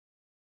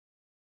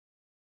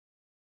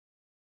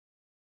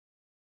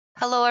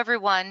Hello,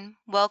 everyone.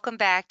 Welcome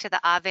back to the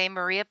Ave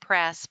Maria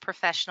Press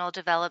Professional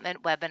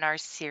Development Webinar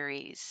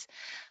Series.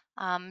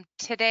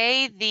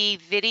 Today, the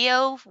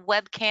video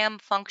webcam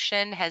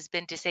function has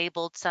been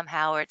disabled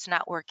somehow, or it's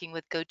not working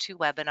with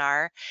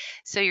GoToWebinar.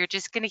 So you're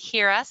just going to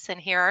hear us and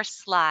hear our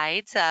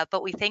slides,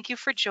 but we thank you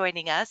for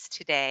joining us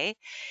today.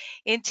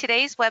 In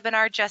today's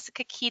webinar,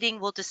 Jessica Keating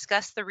will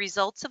discuss the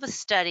results of a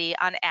study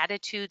on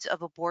attitudes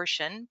of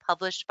abortion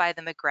published by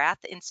the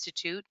McGrath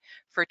Institute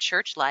for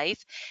Church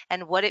Life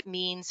and what it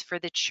means for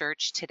the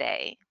church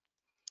today.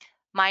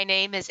 My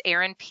name is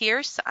Erin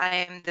Pierce.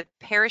 I'm the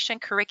Parish and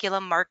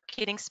Curriculum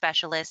Marketing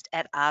Specialist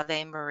at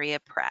Ave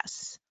Maria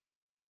Press.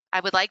 I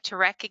would like to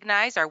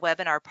recognize our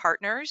webinar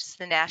partners,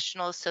 the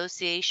National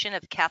Association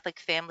of Catholic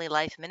Family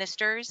Life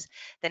Ministers,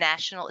 the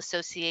National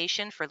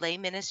Association for Lay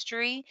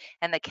Ministry,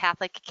 and the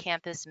Catholic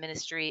Campus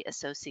Ministry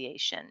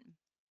Association.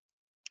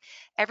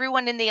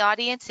 Everyone in the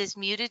audience is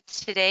muted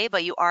today,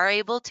 but you are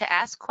able to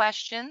ask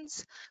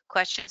questions.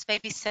 Questions may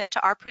be sent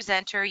to our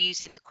presenter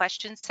using the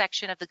questions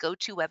section of the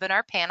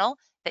GoToWebinar panel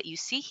that you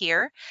see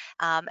here,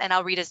 and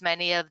I'll read as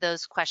many of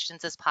those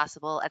questions as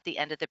possible at the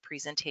end of the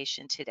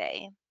presentation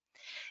today.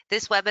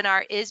 This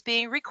webinar is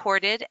being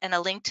recorded, and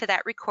a link to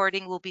that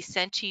recording will be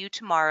sent to you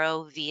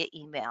tomorrow via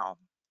email.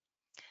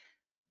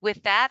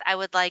 With that, I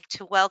would like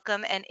to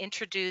welcome and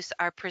introduce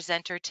our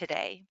presenter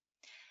today.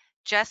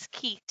 Jess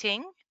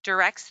Keating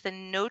directs the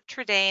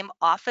Notre Dame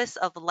Office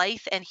of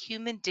Life and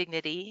Human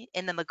Dignity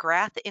in the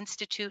McGrath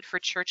Institute for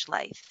Church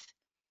Life.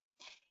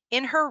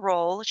 In her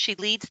role, she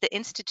leads the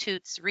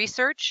Institute's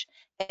research,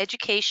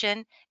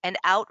 education, and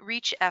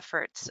outreach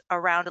efforts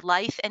around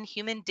life and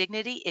human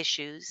dignity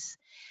issues,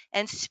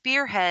 and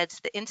spearheads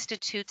the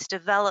Institute's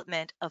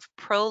development of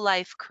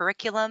pro-life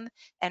curriculum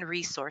and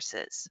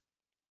resources.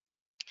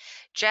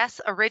 Jess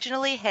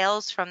originally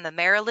hails from the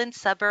Maryland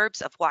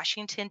suburbs of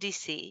Washington,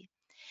 D.C.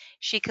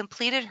 She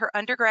completed her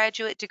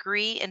undergraduate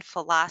degree in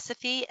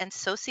philosophy and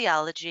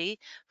sociology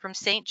from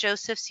St.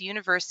 Joseph's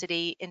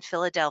University in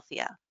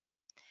Philadelphia.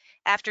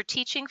 After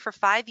teaching for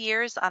 5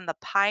 years on the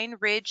Pine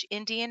Ridge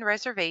Indian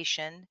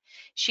Reservation,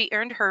 she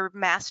earned her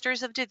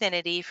Master's of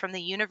Divinity from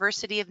the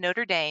University of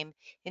Notre Dame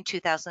in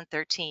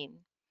 2013.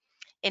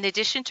 In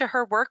addition to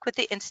her work with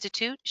the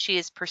Institute, she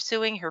is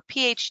pursuing her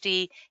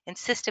PhD in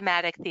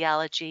systematic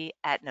theology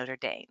at Notre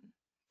Dame.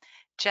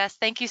 Jess,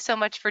 thank you so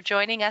much for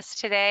joining us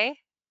today.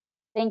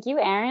 Thank you,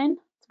 Erin.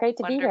 It's great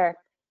to be here.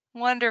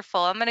 Wonderful.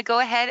 I'm going to go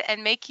ahead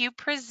and make you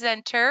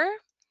presenter.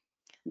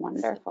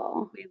 Wonderful.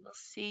 So we will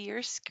see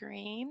your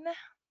screen.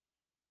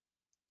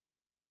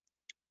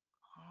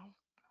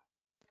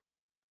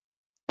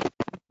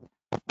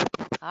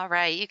 All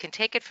right, you can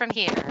take it from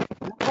here.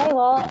 Okay,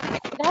 well,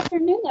 good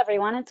afternoon,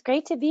 everyone. It's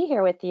great to be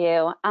here with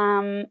you.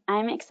 I'm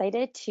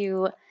excited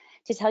to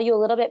tell you a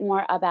little bit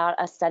more about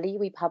a study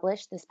we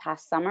published this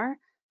past summer,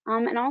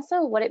 and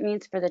also what it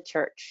means for the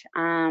church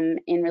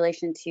in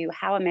relation to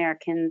how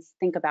Americans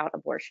think about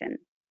abortion.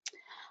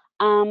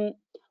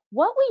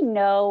 What we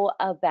know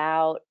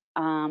about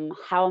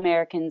how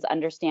Americans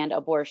understand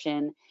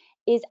abortion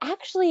is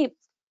actually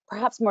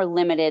perhaps more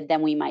limited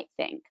than we might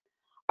think.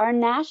 Our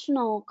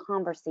national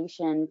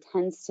conversation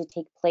tends to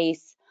take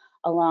place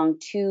along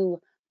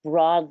two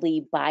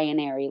broadly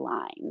binary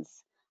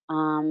lines.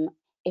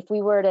 If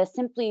we were to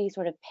simply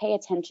sort of pay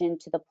attention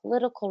to the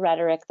political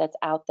rhetoric that's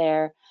out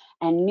there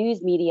and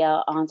news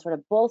media on sort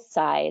of both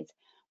sides,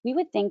 we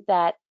would think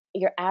that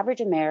your average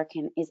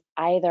American is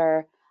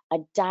either a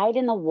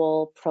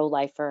dyed-in-the-wool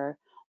pro-lifer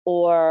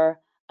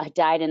or a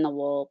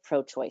dyed-in-the-wool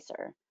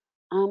pro-choicer.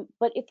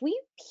 But if we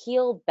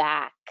peel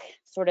back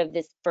sort of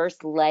this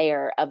first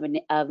layer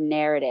of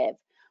narrative,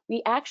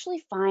 we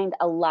actually find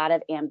a lot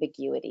of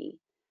ambiguity.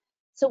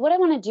 So what I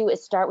want to do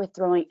is start with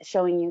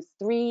showing you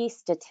 3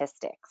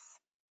 statistics.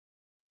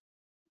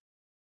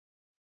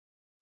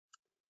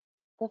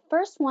 The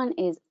first one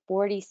is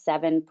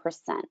 47%.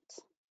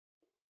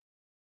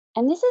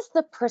 And this is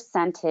the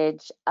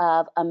percentage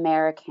of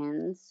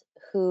Americans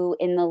who,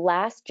 in the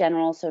last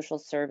general social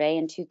survey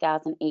in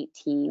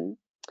 2018,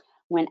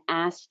 when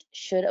asked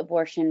should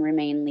abortion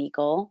remain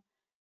legal,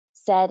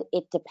 said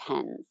it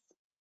depends.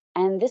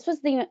 And this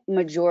was the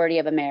majority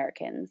of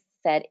Americans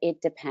said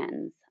it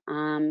depends.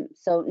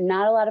 So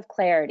not a lot of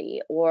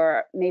clarity,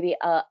 or maybe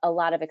a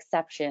lot of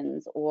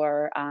exceptions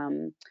or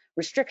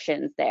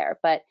restrictions there,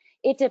 but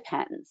it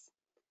depends.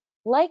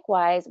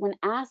 Likewise, when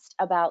asked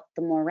about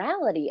the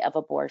morality of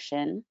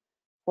abortion,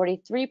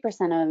 43%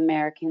 of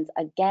Americans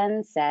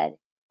again said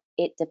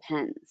it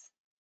depends.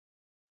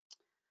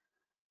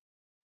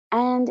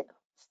 And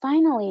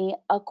finally,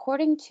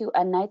 according to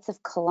a Knights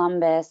of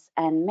Columbus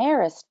and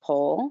Marist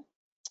poll,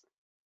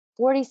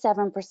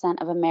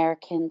 47% of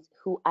Americans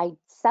who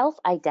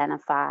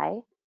self-identify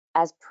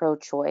as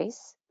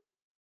pro-choice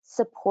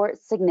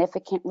support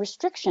significant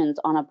restrictions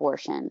on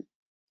abortion,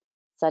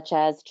 such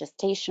as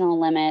gestational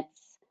limits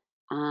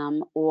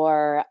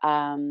or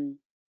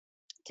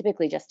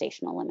typically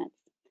gestational limits.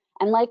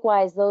 And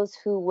likewise, those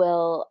who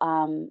will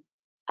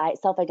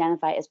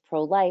self-identify as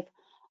pro-life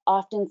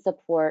often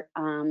support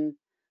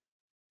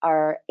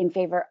are in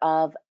favor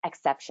of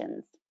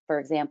exceptions, for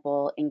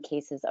example, in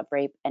cases of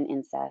rape and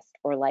incest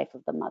or life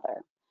of the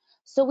mother.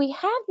 So we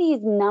have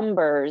these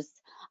numbers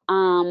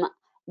um,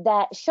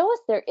 that show us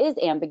there is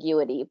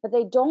ambiguity, but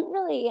they don't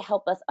really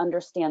help us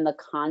understand the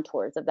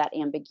contours of that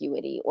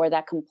ambiguity or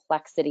that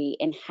complexity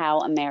in how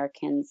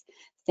Americans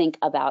think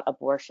about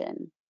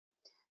abortion.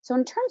 So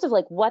in terms of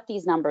like what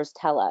these numbers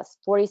tell us,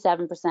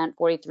 47%,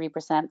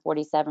 43%,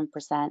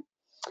 47%,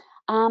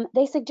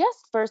 they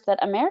suggest first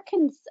that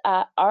Americans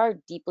are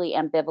deeply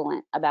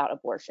ambivalent about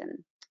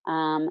abortion.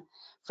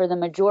 For the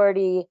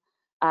majority,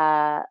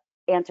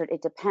 answered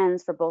it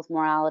depends for both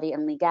morality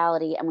and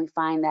legality, and we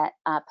find that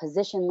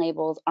position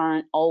labels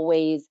aren't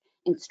always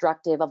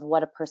instructive of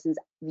what a person's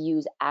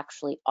views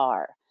actually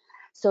are.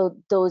 So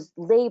those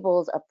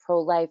labels of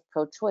pro-life,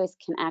 pro-choice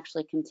can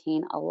actually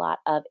contain a lot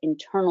of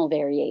internal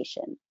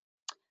variation.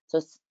 So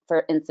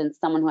for instance,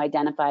 someone who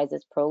identifies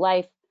as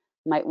pro-life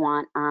might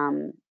want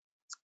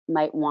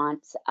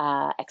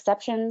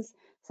exceptions.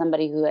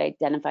 Somebody who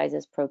identifies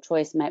as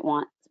pro-choice might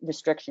want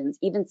restrictions,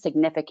 even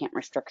significant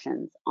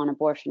restrictions on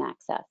abortion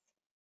access.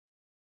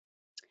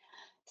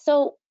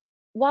 So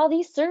while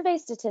these survey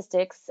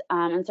statistics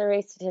and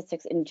survey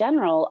statistics in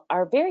general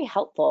are very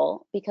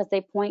helpful because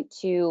they point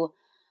to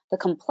the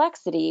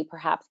complexity,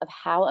 perhaps, of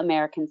how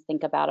Americans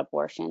think about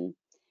abortion,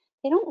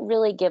 they don't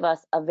really give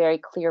us a very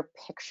clear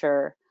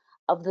picture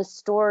of the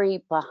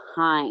story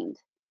behind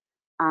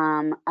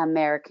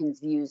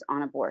Americans' views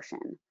on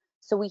abortion.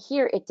 So we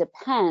hear it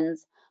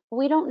depends, but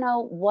we don't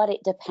know what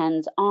it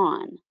depends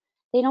on.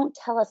 They don't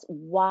tell us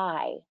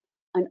why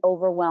an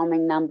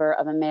overwhelming number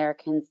of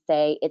Americans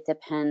say it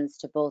depends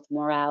to both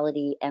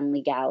morality and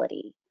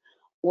legality,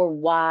 or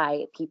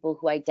why people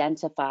who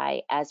identify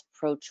as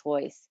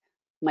pro-choice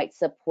might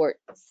support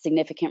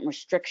significant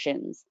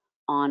restrictions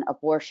on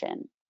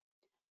abortion.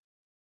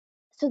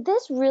 So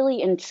this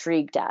really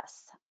intrigued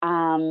us.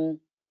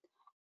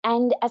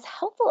 And as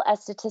helpful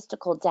as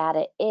statistical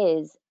data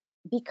is,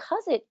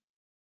 because it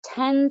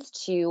tends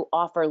to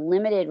offer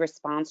limited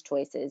response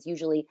choices,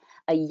 usually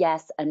a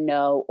yes, a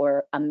no,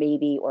 or a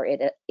maybe, or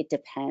it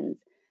depends,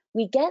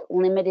 we get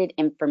limited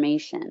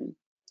information.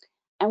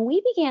 And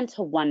we began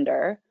to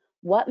wonder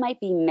what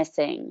might be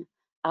missing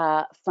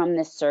from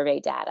this survey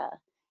data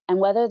and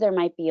whether there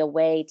might be a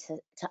way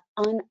to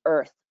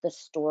unearth the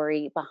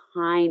story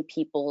behind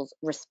people's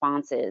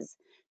responses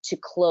to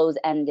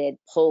close-ended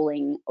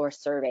polling or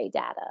survey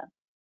data.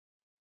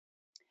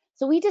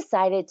 So we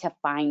decided to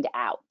find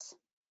out.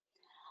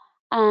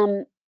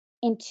 Um,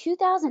 in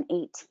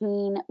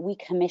 2018, we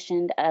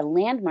commissioned a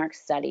landmark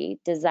study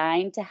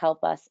designed to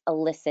help us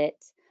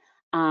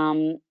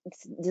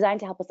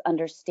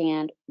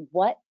understand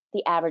what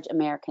the average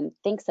American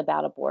thinks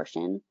about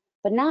abortion,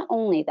 but not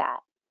only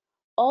that,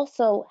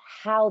 also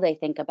how they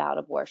think about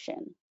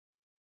abortion.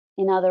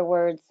 In other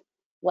words,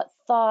 what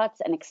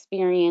thoughts and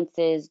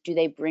experiences do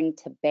they bring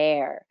to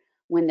bear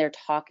when they're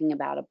talking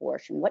about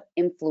abortion? What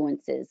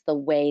influences the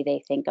way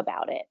they think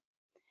about it?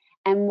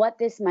 And what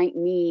this might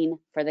mean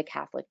for the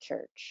Catholic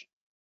Church.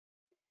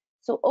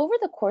 So over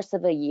the course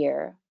of a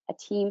year, a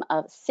team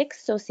of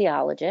 6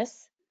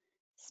 sociologists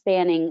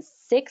spanning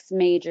 6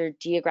 major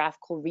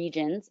geographical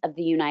regions of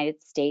the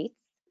United States.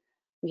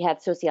 We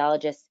had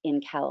sociologists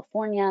in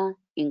California,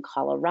 in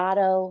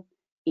Colorado,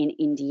 in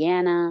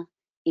Indiana,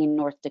 in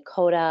North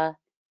Dakota,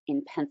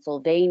 in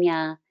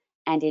Pennsylvania,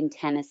 and in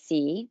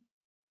Tennessee.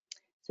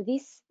 So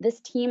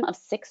this team of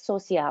 6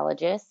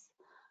 sociologists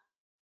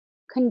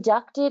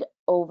conducted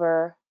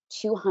over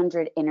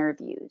 200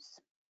 interviews,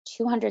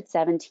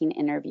 217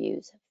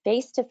 interviews,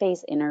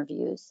 face-to-face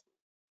interviews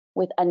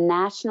with a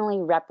nationally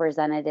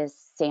representative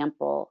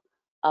sample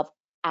of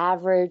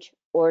average,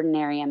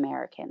 ordinary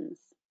Americans.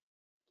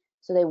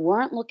 So they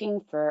weren't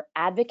looking for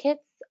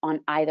advocates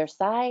on either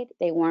side.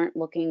 They weren't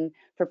looking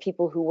for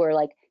people who were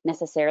like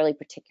necessarily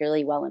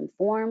particularly well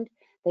informed.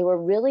 They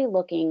were really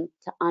looking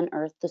to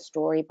unearth the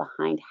story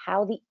behind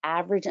how the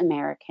average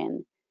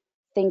American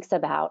thinks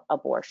about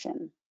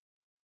abortion.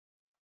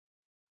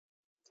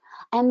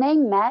 And they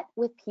met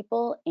with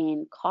people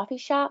in coffee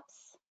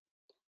shops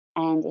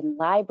and in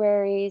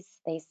libraries.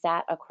 They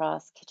sat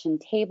across kitchen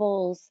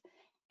tables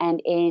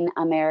and in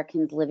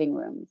Americans' living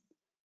rooms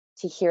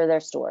to hear their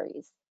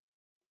stories.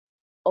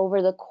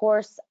 Over the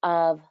course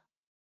of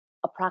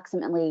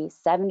approximately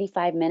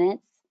 75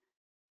 minutes,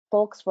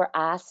 folks were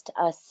asked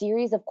a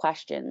series of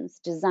questions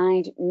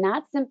designed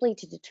not simply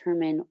to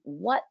determine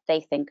what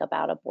they think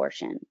about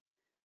abortion,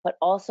 but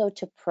also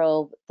to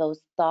probe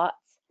those thoughts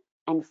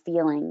and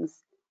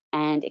feelings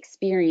and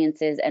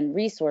experiences and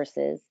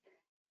resources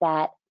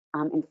that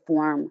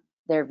inform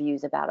their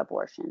views about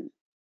abortion.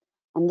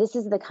 And this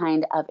is the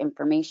kind of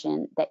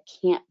information that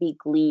can't be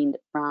gleaned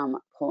from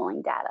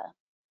polling data.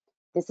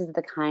 This is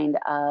the kind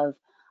of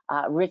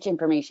rich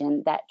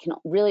information that can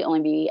really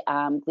only be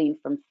gleaned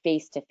from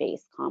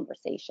face-to-face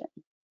conversation.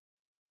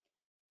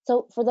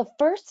 So for the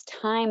first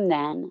time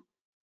then,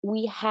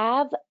 we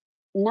have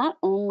not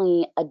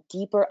only a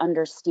deeper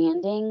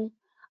understanding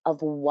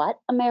of what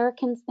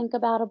Americans think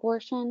about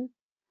abortion,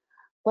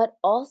 but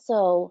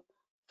also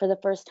for the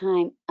first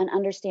time, an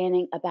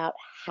understanding about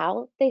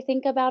how they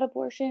think about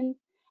abortion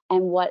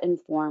and what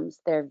informs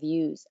their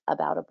views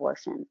about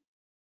abortion.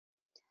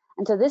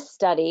 And so this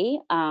study,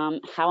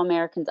 How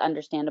Americans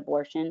Understand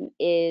Abortion,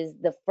 is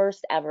the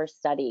first ever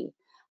study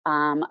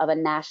of a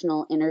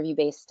national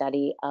interview-based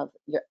study of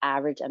your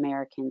average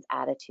American's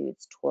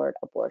attitudes toward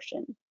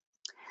abortion.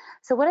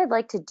 So what I'd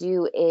like to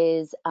do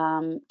is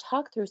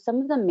talk through some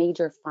of the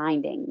major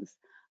findings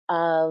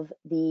of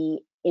the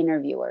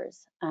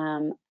interviewers,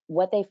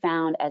 what they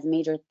found as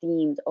major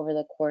themes over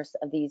the course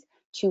of these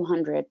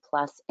 200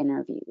 plus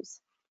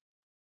interviews.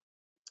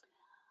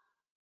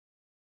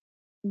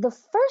 The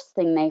first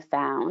thing they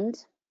found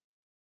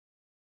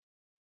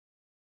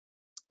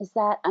is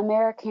that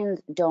Americans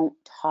don't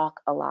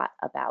talk a lot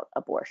about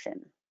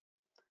abortion.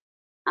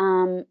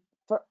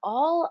 For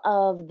all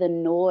of the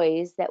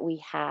noise that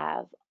we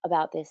have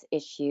about this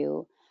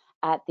issue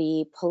at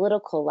the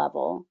political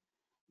level,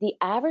 the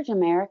average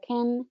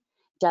American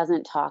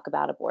doesn't talk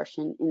about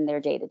abortion in their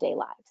day-to-day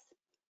lives.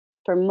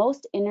 For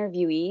most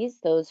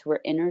interviewees, those who were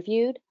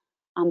interviewed,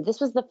 this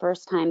was the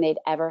first time they'd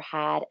ever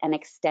had an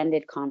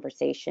extended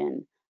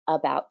conversation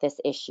about this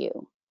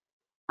issue.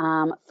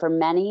 For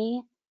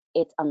many,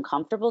 it's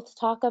uncomfortable to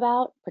talk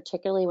about,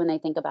 particularly when they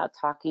think about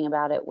talking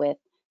about it with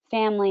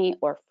family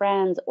or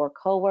friends or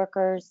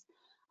coworkers.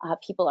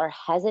 People are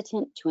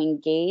hesitant to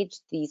engage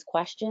these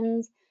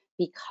questions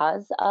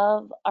because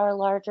of our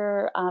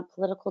larger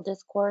political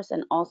discourse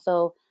and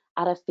also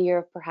out of fear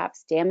of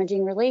perhaps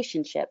damaging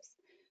relationships.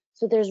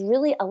 So there's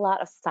really a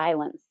lot of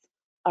silence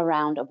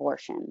around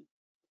abortion.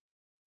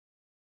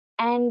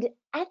 And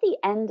at the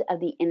end of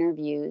the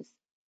interviews,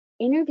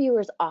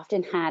 interviewers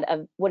often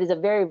had what is a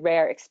very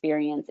rare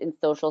experience in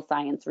social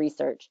science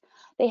research.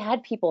 They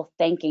had people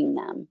thanking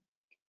them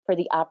for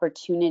the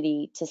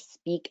opportunity to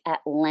speak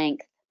at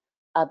length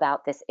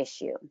about this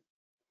issue.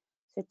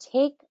 So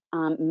take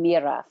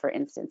Mira, for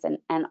instance,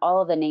 and all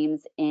of the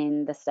names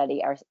in the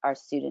study are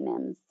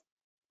pseudonyms.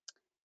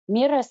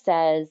 Mira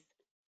says,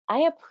 I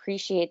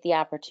appreciate the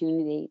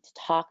opportunity to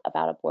talk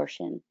about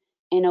abortion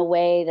in a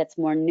way that's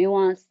more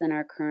nuanced than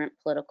our current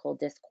political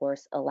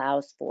discourse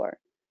allows for,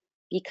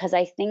 because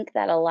I think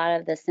that a lot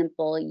of the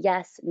simple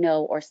yes,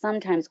 no, or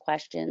sometimes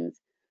questions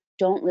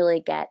don't really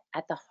get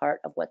at the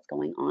heart of what's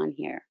going on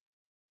here.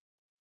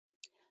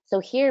 So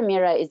here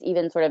Mira is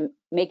even sort of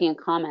making a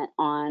comment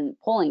on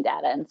polling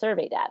data and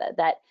survey data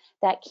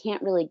that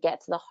can't really get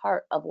to the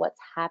heart of what's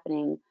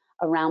happening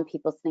around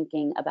people's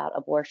thinking about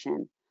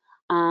abortion.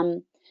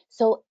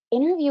 So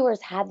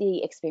interviewers had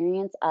the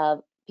experience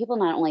of people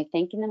not only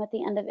thanking them at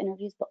the end of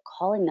interviews, but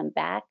calling them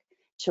back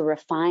to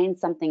refine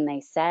something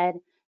they said,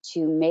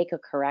 to make a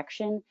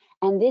correction.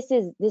 And this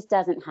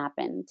doesn't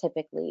happen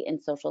typically in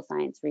social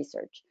science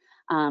research.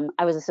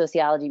 I was a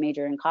sociology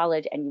major in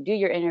college, and you do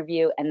your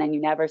interview and then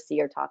you never see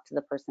or talk to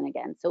the person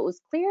again. So it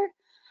was clear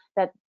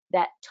that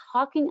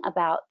talking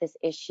about this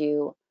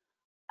issue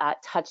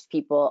touched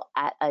people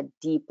at a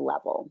deep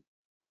level.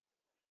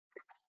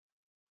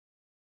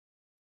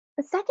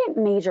 The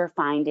second major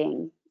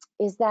finding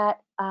is that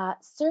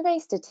survey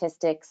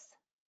statistics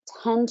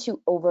tend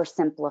to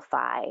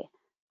oversimplify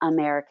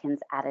Americans'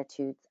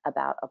 attitudes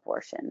about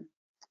abortion.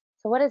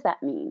 So what does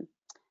that mean?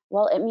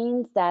 Well, it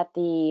means that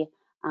the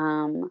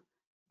 47%,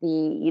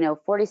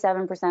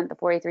 the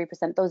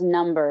 43%, those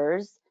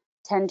numbers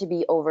tend to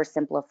be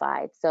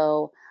oversimplified.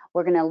 So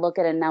we're going to look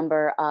at a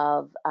number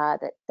of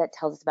that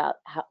tells us about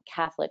how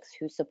Catholics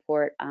who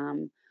support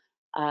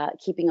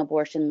keeping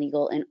abortion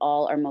legal in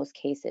all or most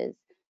cases.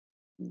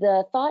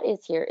 The thought is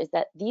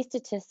that these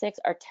statistics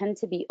tend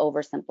to be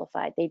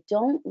oversimplified. They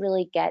don't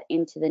really get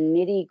into the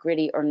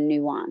nitty-gritty or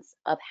nuance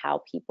of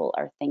how people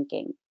are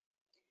thinking.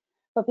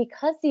 But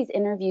because these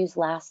interviews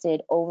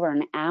lasted over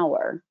an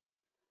hour,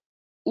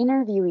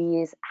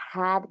 interviewees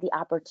had the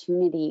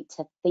opportunity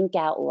to think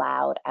out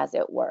loud, as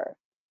it were,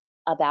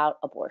 about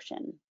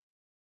abortion.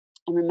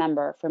 And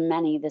remember, for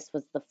many, this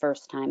was the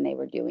first time they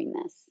were doing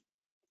this.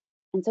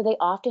 And so they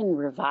often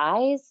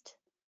revised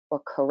or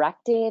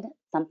corrected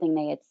something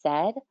they had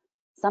said.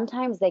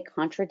 Sometimes they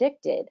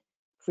contradicted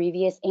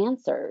previous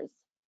answers.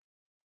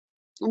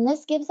 And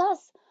this gives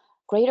us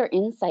greater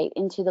insight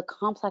into the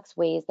complex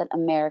ways that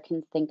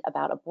Americans think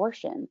about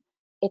abortion.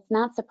 It's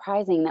not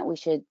surprising that we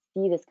should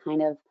see this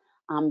kind of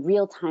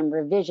real-time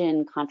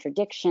revision,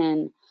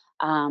 contradiction,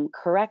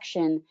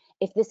 correction,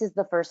 if this is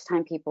the first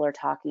time people are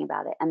talking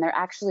about it and they're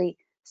actually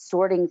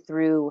sorting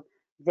through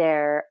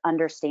their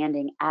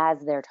understanding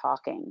as they're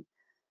talking.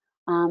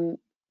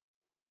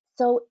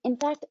 So in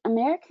fact,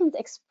 Americans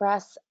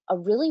express a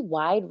really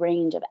wide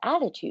range of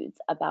attitudes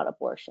about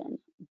abortion,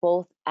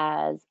 both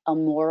as a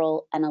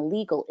moral and a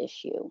legal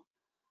issue,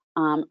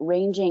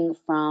 ranging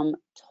from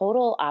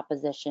total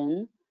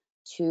opposition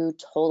to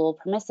total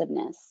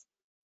permissiveness,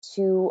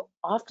 to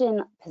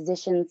often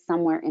positions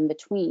somewhere in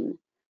between.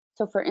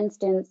 So for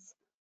instance,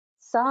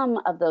 some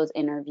of those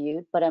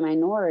interviewed, but a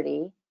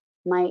minority,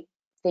 might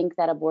think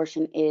that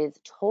abortion is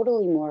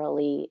totally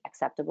morally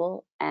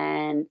acceptable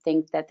and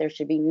think that there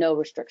should be no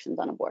restrictions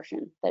on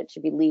abortion, that it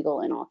should be legal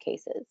in all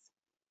cases.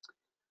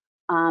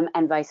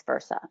 and vice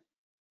versa.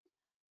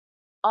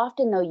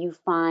 Often, though, you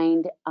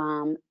find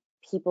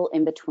people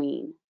in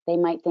between. They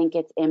might think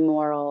it's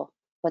immoral,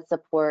 but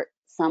support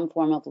some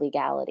form of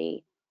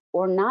legality,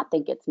 or not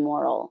think it's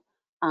moral,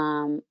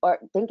 or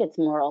think it's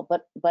moral,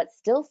 but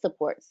still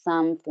support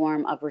some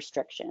form of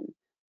restriction.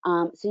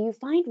 So you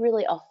find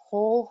really a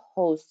whole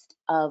host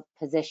of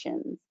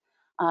positions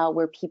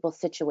where people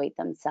situate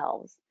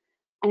themselves.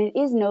 And it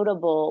is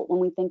notable when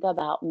we think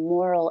about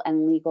moral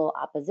and legal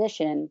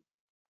opposition,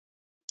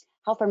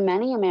 how for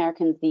many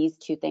Americans, these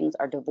two things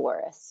are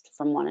divorced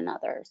from one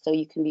another. So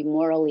you can be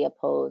morally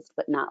opposed,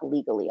 but not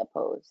legally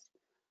opposed.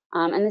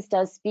 And this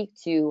does speak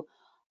to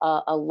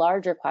a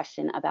larger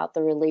question about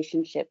the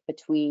relationship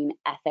between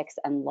ethics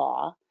and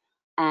law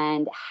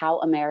and how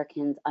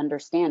Americans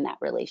understand that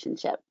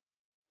relationship.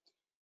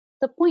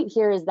 The point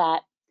here is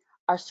that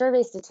our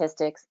survey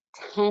statistics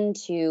tend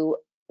to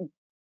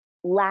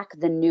lack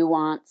the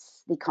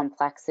nuance, the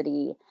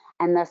complexity,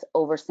 and thus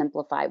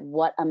oversimplify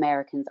what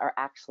Americans are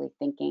actually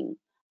thinking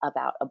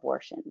about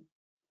abortion.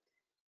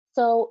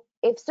 So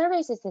if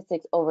survey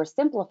statistics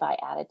oversimplify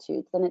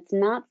attitudes, then it's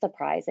not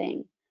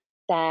surprising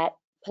that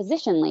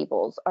position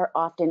labels are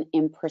often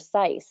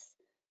imprecise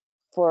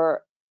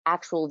for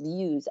actual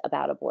views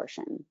about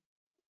abortion.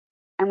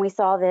 And we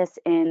saw this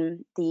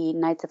in the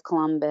Knights of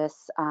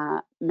Columbus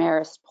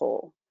Marist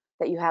poll,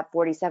 that you have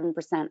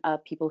 47%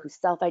 of people who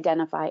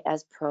self-identify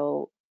as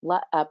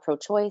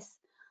pro-choice,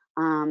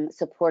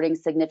 supporting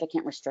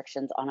significant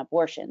restrictions on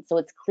abortion. So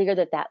it's clear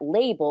that that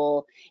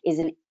label is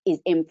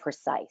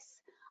imprecise.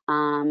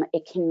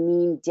 It can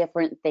mean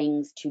different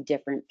things to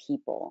different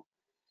people.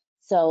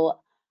 So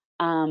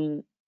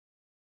when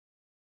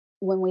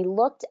we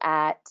looked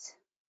at,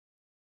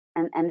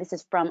 and this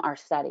is from our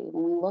study,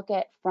 when we look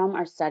at from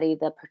our study,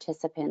 the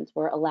participants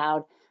were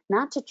allowed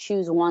not to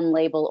choose one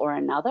label or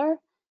another,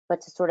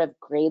 but to sort of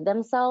grade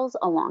themselves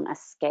along a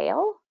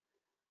scale.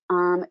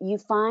 You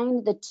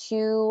find the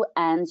two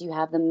ends. You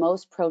have the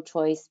most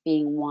pro-choice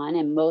being 1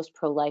 and most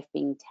pro-life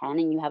being 10,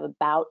 and you have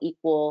about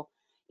equal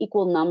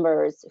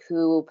numbers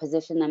who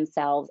position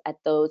themselves at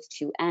those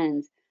two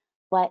ends.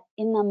 But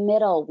in the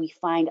middle, we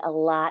find a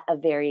lot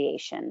of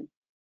variation,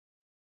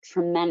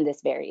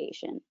 tremendous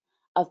variation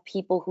of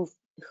people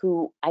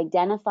who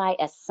identify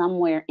as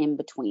somewhere in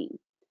between.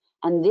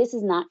 And this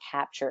is not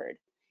captured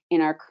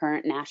in our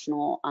current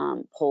national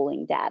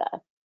polling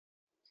data.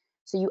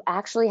 So you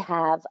actually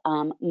have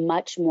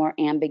much more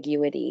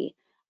ambiguity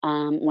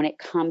when it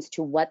comes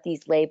to what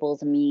these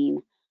labels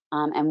mean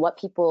and what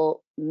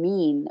people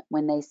mean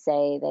when they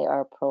say they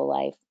are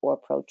pro-life or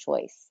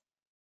pro-choice.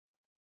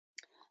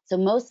 So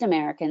most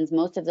Americans,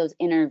 most of those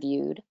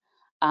interviewed,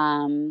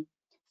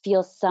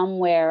 feel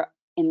somewhere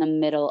in the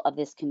middle of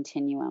this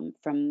continuum,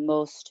 from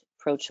most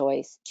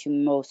pro-choice to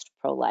most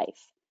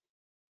pro-life.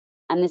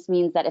 And this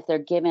means that if they're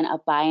given a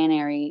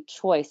binary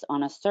choice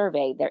on a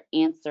survey, their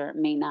answer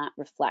may not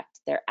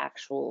reflect their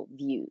actual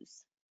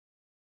views.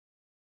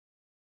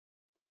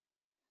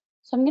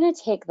 So I'm going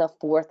to take the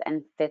 4th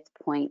and 5th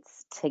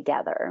points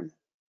together.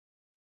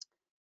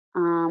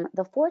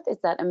 The 4th is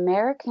that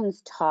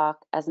Americans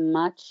talk as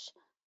much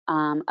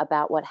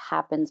about what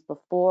happens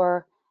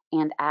before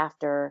and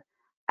after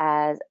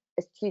as,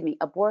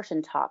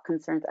 abortion talk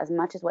concerns as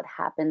much as what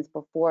happens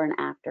before and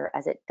after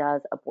as it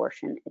does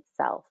abortion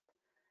itself.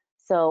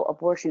 So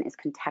abortion is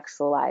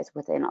contextualized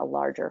within a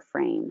larger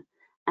frame.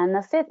 And the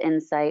 5th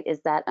insight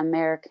is that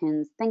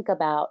Americans think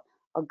about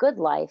a good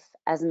life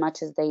as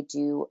much as they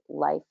do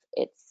life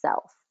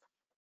itself.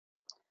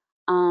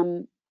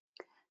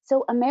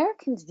 So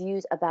Americans'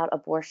 views about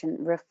abortion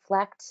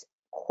reflect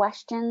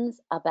questions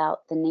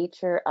about the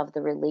nature of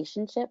the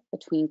relationship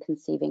between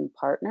conceiving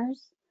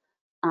partners,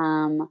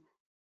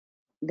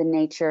 the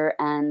nature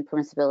and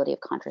permissibility of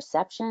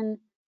contraception,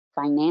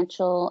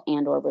 financial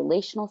and or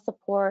relational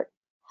support,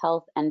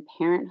 health and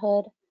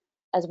parenthood,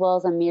 as well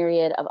as a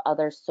myriad of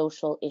other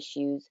social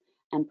issues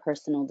and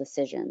personal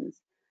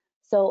decisions.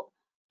 So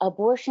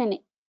abortion,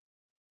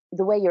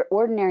 the way your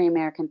ordinary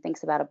American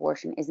thinks about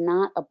abortion, is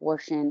not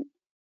abortion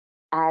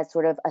as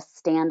sort of a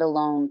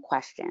standalone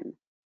question,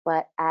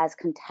 but as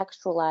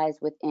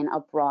contextualized within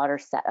a broader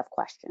set of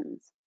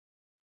questions.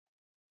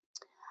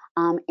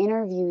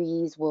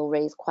 Interviewees will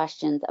raise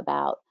questions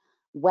about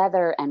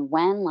whether and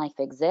when life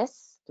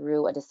exists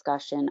through a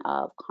discussion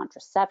of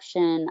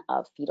contraception,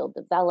 of fetal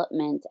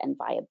development and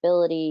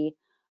viability,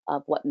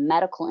 of what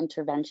medical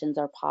interventions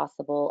are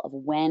possible, of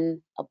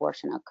when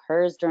abortion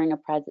occurs during a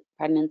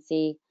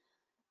pregnancy.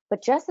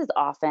 But just as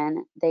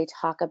often, they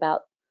talk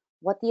about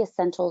what the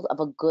essentials of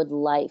a good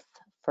life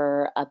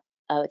for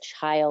a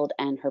child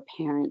and her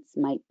parents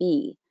might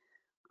be,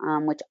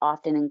 which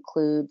often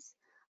includes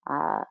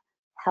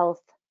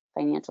health,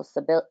 financial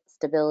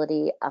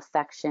stability,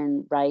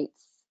 affection,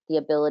 rights, the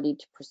ability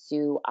to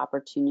pursue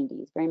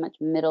opportunities, very much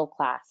middle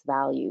class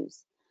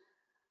values.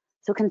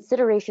 So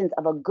considerations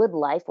of a good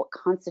life, what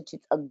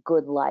constitutes a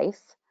good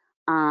life,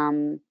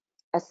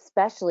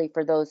 especially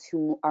for those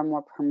who are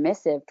more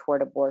permissive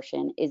toward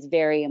abortion, is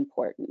very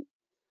important.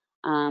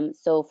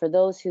 So for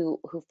those who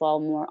fall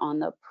more on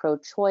the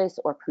pro-choice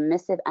or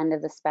permissive end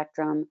of the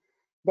spectrum,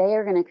 they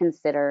are going to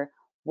consider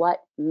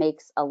what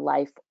makes a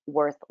life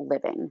worth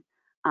living,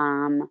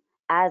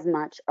 as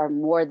much or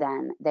more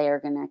than they are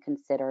going to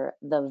consider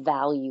the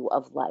value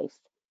of life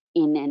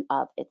in and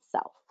of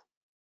itself.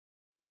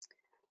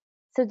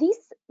 So these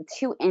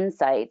two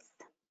insights,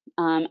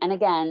 and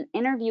again,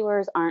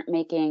 interviewers aren't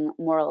making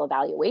moral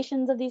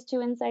evaluations of these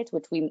two insights,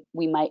 which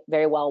we might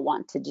very well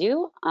want to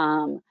do.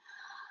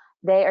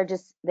 They are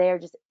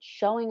just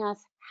showing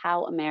us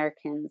how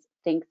Americans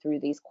think through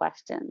these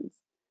questions.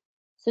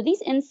 So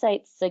these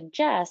insights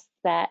suggest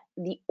that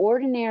the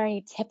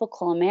ordinary,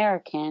 typical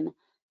American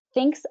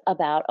thinks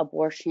about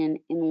abortion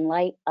in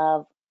light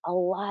of a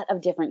lot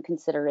of different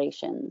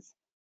considerations.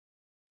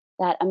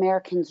 That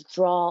Americans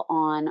draw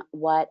on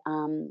what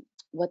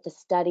the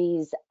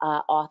study's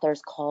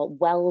authors call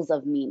wells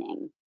of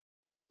meaning.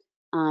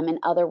 In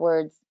other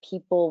words,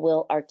 people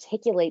will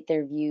articulate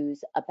their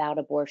views about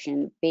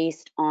abortion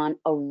based on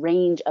a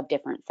range of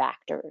different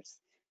factors,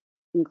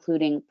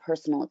 including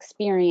personal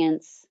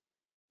experience,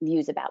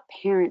 views about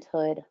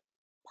parenthood,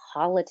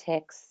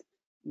 politics,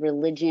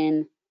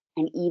 religion,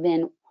 and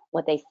even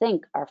what they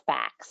think are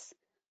facts,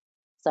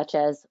 such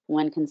as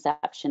when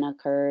conception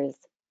occurs,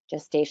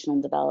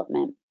 gestational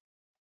development,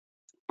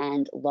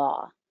 and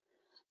law.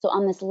 So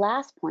on this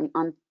last point,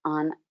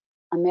 on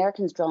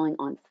Americans drawing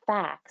on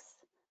facts,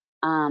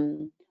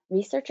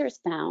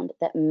 researchers found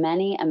that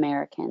many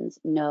Americans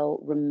know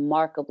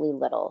remarkably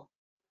little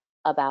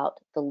about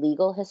the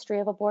legal history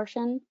of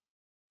abortion,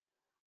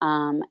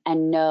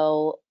 and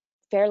know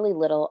fairly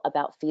little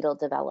about fetal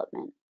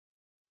development.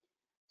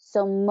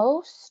 So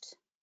most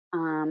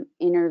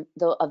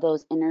of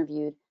those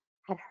interviewed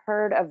had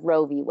heard of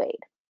Roe v. Wade,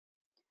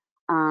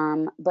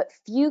 but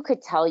few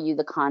could tell you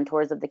the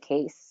contours of the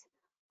case,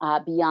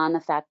 beyond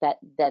the fact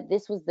that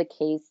this was the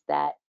case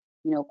that,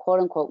 quote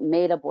unquote,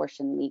 made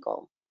abortion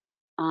legal.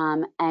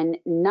 And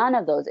none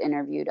of those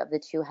interviewed, of the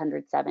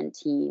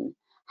 217,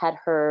 had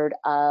heard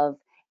of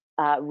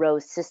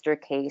Roe's sister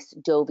case,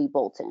 Doe v.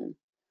 Bolton,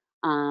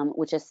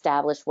 which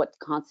established what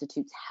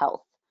constitutes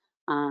health,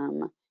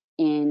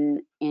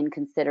 in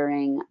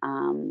considering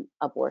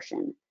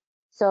abortion.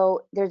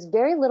 So there's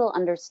very little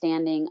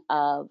understanding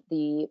of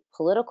the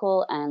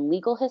political and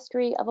legal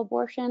history of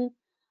abortion,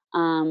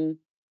 and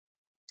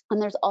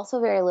there's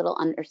also very little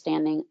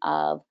understanding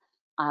of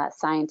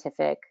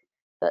scientific,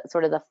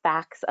 sort of the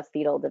facts of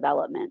fetal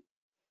development.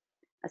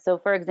 So,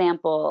 for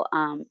example,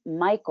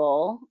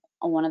 Michael,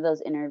 one of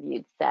those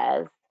interviewed,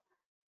 says,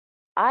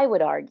 I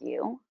would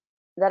argue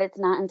that it's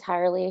not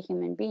entirely a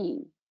human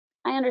being.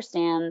 I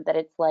understand that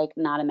it's like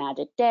not a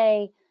magic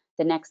day.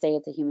 The next day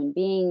it's a human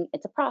being.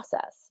 It's a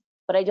process,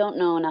 but I don't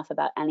know enough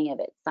about any of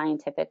it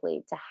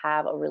scientifically to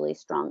have a really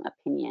strong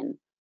opinion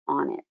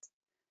on it.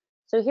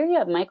 So here you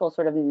have Michael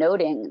sort of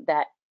noting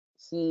that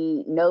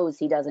he knows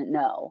he doesn't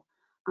know.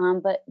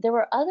 But there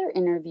were other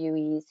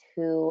interviewees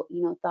who,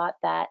 thought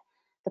that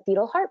the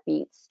fetal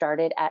heartbeat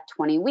started at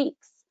 20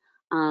 weeks,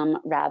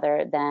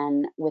 rather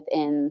than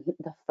within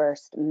the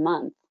first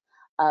month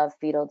of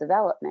fetal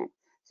development.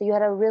 So you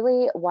had a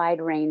really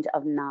wide range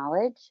of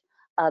knowledge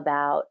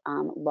about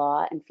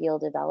law and fetal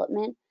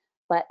development.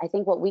 But I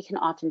think what we can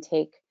often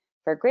take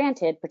for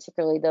granted,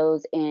 particularly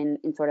those in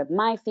sort of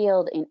my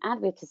field in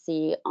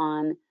advocacy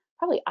on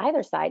probably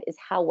either side, is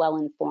how well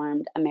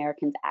informed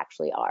Americans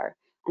actually are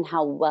and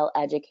how well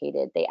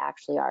educated they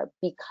actually are.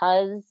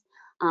 Because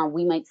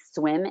we might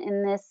swim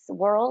in this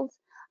world,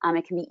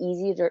 it can be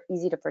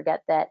easy to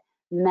forget that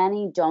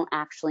many don't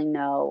actually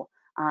know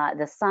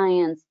the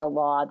science, the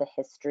law, the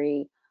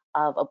history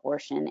of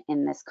abortion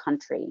in this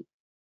country.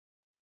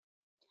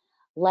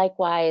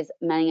 Likewise,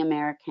 many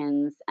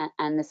Americans,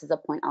 and this is a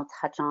point I'll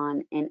touch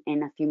on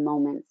in a few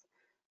moments,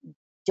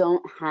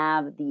 don't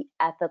have the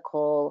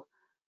ethical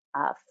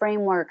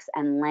frameworks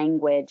and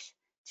language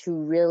to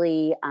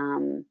really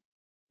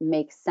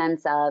make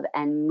sense of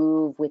and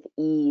move with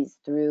ease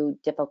through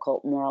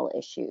difficult moral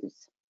issues.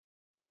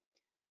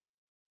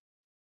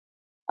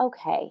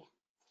 Okay,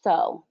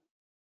 so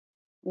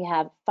we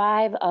have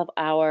 5 of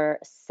our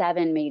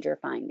 7 major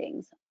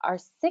findings. Our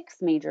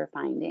 6th major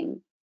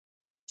finding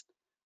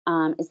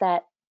is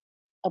that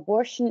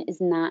abortion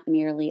is not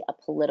merely a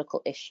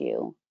political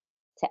issue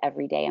to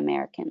everyday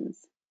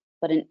Americans,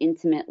 but an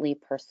intimately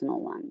personal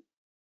one.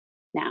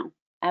 Now,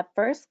 at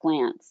first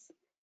glance,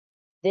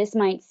 this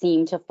might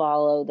seem to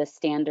follow the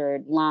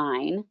standard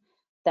line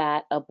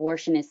that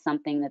abortion is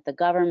something that the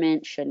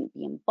government shouldn't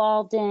be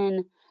involved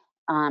in,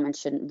 and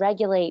shouldn't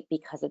regulate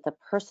because it's a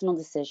personal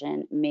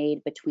decision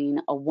made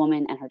between a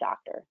woman and her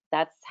doctor.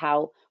 That's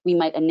how we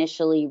might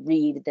initially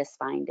read this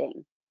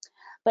finding.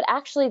 But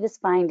actually, this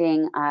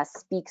finding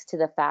speaks to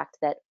the fact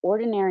that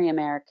ordinary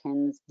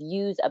Americans'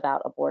 views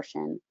about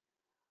abortion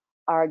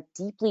are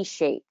deeply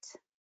shaped,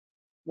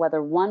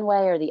 whether one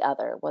way or the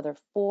other, whether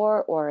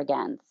for or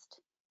against,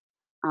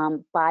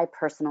 by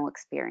personal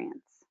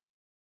experience.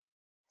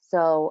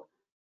 So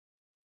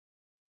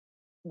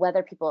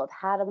whether people have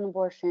had an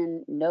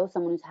abortion, know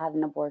someone who's had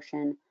an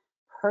abortion,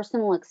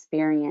 personal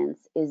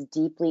experience is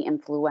deeply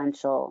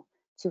influential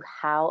to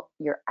how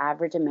your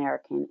average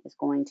American is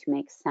going to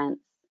make sense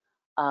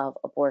of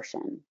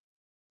abortion.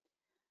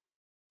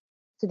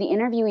 So the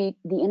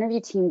interview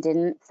team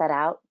didn't set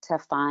out to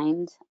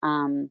find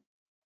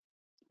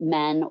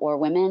men or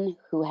women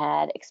who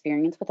had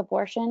experience with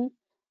abortion.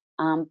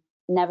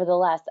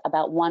 Nevertheless,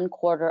 about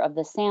 1/4 of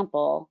the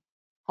sample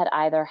had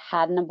either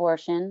had an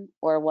abortion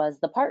or was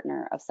the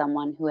partner of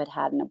someone who had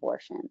had an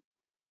abortion.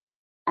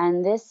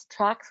 And this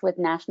tracks with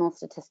national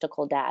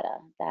statistical data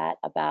that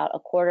about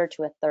 1/4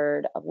 to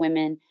 1/3 of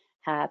women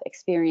have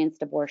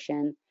experienced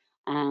abortion,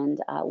 and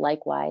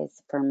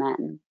likewise for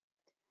men.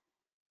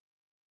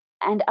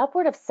 And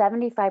upward of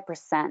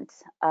 75%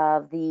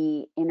 of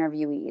the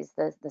interviewees,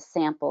 the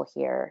sample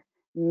here,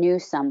 knew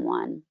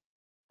someone,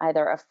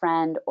 either a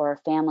friend or a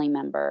family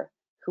member,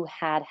 who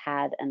had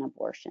had an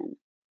abortion.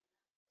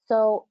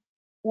 So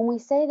when we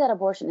say that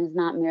abortion is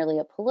not merely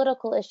a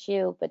political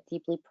issue, but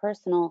deeply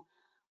personal,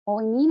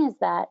 what we mean is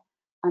that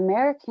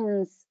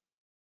Americans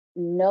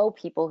know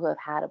people who have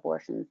had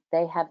abortions.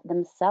 They have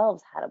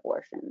themselves had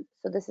abortions.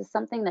 So this is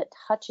something that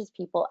touches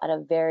people at a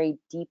very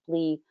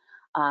deeply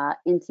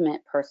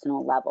intimate,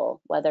 personal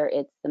level, whether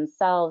it's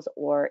themselves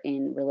or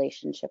in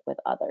relationship with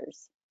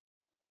others.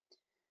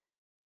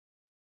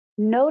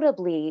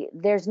 Notably,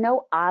 there's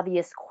no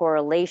obvious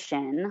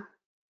correlation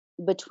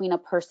between a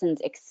person's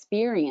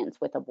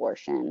experience with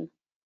abortion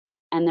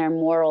and their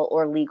moral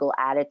or legal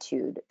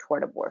attitude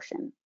toward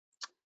abortion.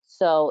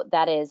 So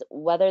that is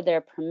whether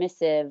they're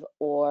permissive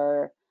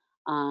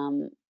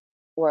um,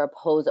 or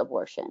oppose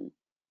abortion.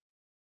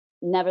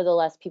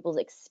 Nevertheless, people's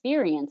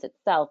experience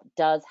itself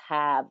does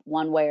have,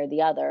 one way or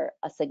the other,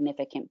 a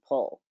significant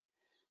pull.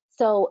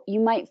 So you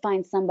might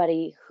find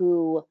somebody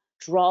who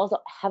draws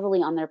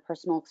heavily on their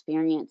personal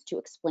experience to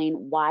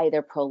explain why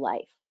they're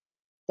pro-life.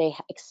 They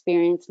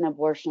experienced an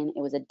abortion,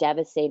 it was a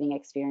devastating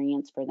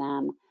experience for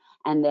them,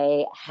 and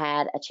they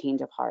had a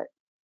change of heart.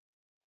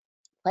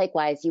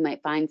 Likewise, you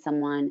might find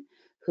someone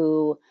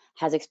who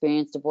has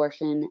experienced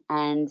abortion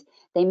and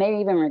they may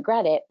even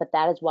regret it, but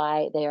that is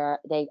why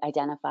they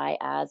identify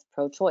as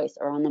pro-choice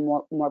or on the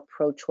more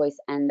pro-choice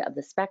end of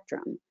the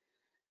spectrum.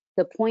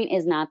 The point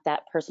is not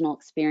that personal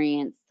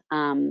experience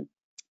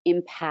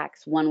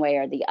impacts one way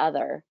or the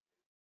other,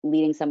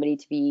 leading somebody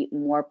to be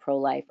more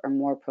pro-life or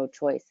more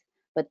pro-choice,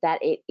 but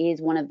that it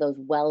is one of those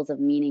wells of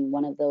meaning,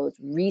 one of those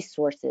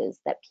resources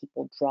that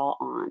people draw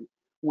on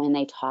when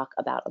they talk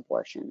about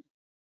abortion.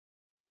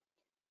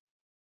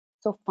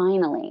 So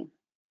finally,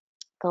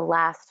 the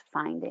last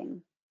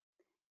finding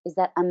is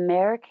that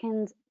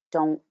Americans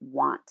don't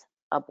want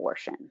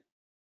abortion.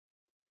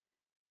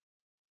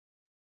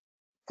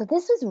 So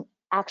this is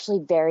actually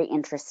very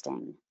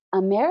interesting.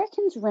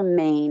 Americans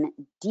remain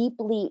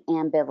deeply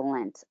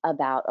ambivalent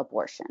about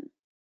abortion.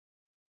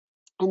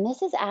 And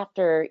this is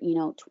after,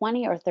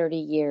 20 or 30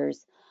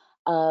 years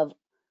of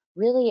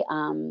really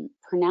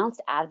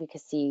pronounced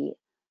advocacy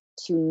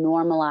to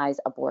normalize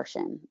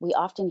abortion. We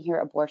often hear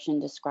abortion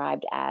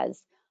described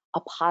as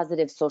a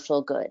positive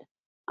social good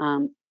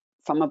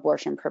from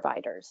abortion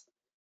providers,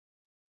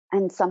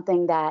 and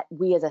something that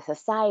we as a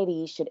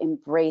society should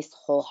embrace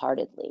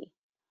wholeheartedly.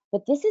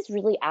 But this is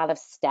really out of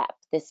step,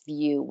 this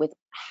view, with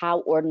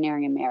how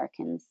ordinary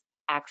Americans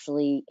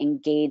actually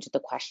engage the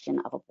question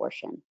of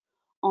abortion.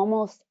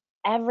 Almost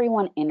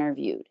everyone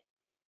interviewed,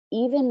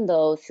 even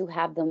those who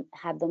had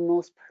the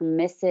most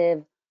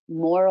permissive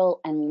moral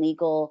and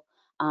legal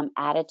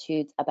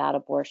attitudes about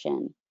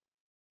abortion,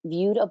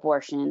 viewed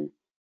abortion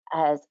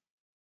as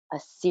a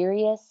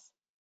serious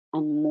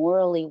and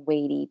morally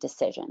weighty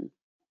decision.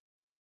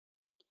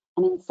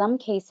 And in some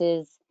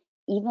cases,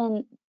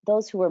 even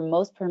those who were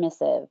most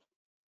permissive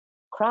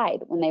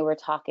cried when they were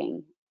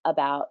talking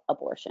about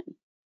abortion.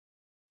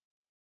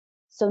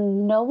 So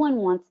no one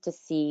wants to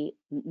see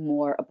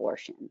more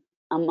abortion.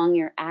 Among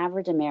your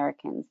average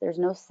Americans, there's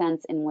no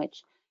sense in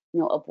which,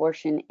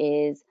 abortion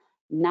is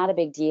not a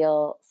big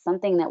deal,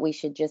 something that we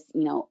should just,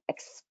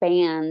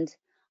 expand,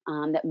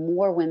 that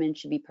more women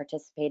should be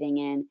participating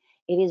in.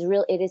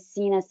 It is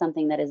seen as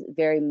something that is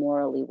very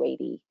morally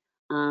weighty,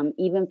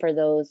 even for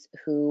those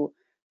who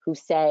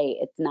say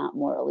it's not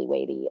morally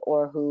weighty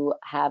or who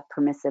have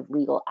permissive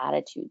legal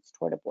attitudes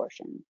toward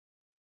abortion.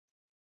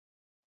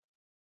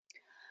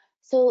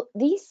 So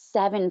these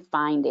 7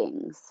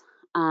 findings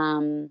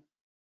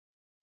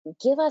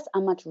give us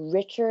a much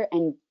richer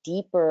and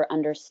deeper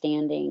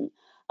understanding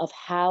of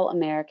how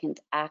Americans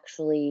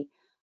actually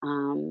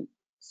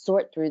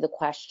sort through the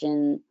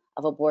question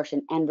of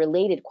abortion and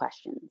related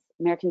questions.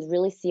 Americans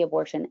really see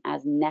abortion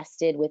as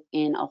nested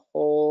within a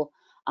whole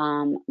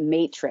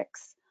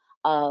matrix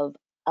of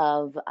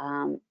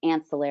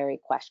ancillary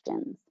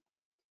questions.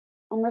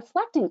 And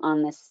reflecting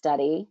on this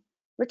study,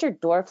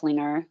 Richard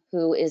Dorflinger,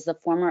 who is the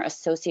former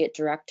associate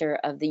director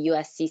of the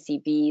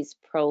USCCB's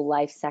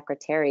pro-life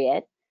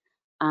secretariat,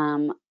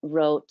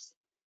 wrote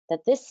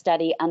that this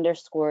study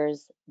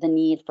underscores the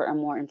need for a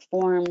more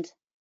informed,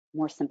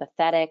 more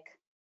sympathetic,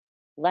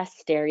 less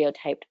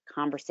stereotyped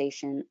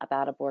conversation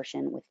about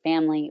abortion with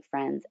family,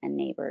 friends, and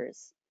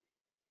neighbors.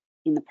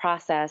 In the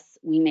process,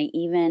 we may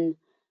even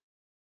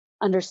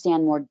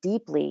understand more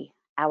deeply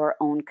our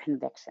own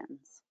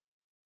convictions.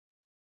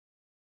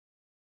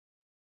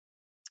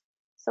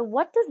 So,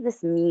 what does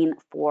this mean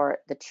for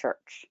the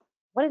church?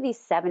 What do these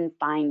 7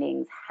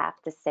 findings have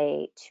to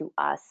say to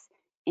us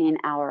in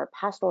our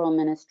pastoral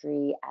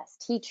ministry, as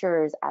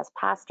teachers, as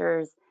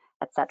pastors,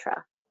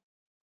 etc.?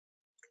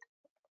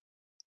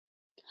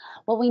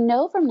 Well, we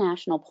know from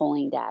national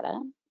polling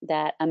data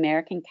that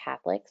American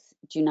Catholics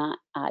do not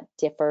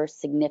differ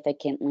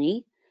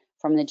significantly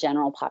from the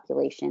general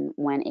population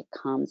when it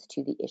comes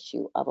to the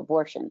issue of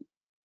abortion.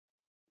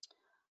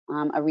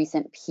 A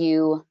recent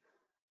Pew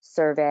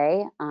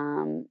survey,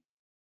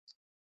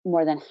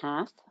 more than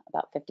half,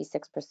 about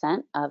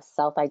 56% of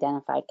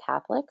self-identified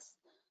Catholics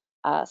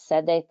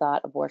said they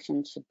thought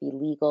abortion should be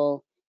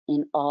legal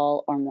in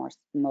all or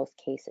most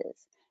cases.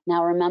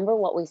 Now, remember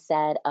what we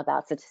said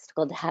about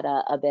statistical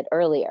data a bit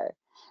earlier.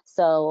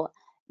 So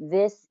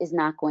this is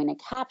not going to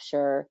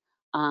capture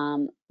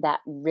that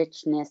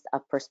richness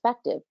of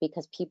perspective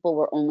because people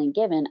were only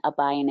given a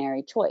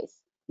binary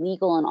choice,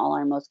 legal in all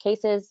or most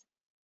cases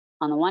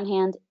on the one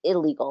hand,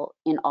 illegal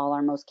in all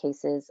or most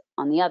cases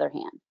on the other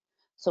hand.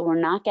 So we're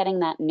not getting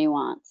that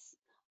nuance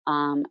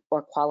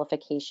or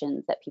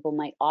qualifications that people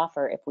might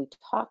offer if we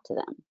talk to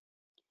them.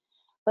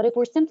 But if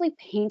we're simply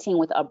painting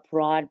with a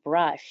broad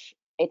brush,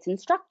 it's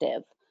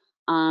instructive.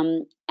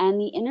 And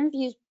the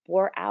interviews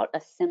bore out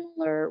a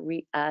similar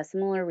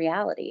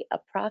reality.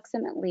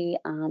 Approximately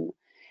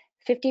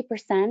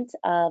 50%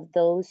 of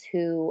those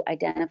who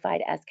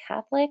identified as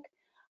Catholic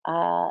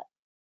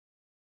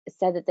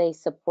said that they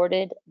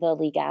supported the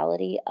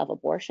legality of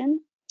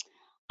abortion.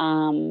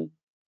 Um,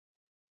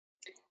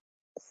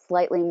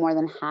 Slightly more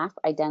than half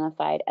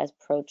identified as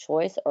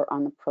pro-choice or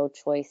on the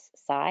pro-choice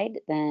side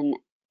than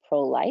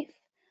pro-life.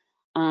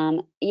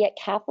 Yet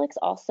Catholics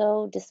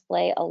also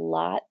display a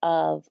lot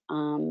of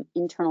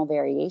internal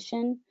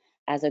variation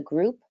as a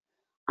group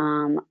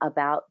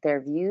about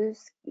their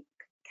views.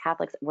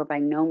 Catholics were by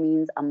no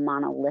means a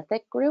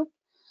monolithic group,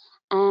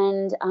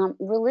 and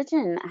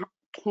religion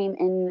came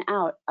in and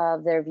out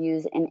of their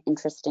views in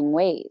interesting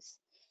ways.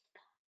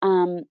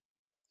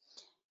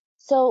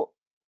 So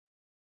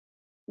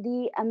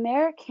the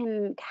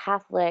American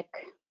Catholic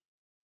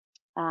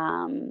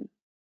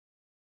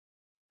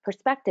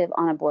perspective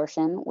on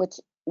abortion, which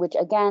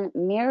again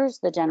mirrors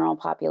the general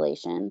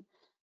population,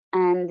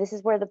 and this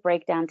is where the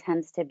breakdown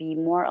tends to be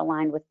more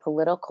aligned with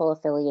political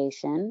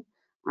affiliation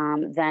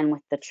than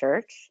with the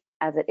church,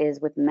 as it is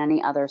with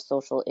many other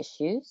social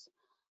issues.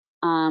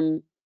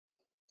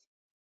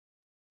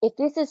 If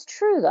this is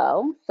true,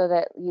 though, so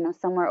that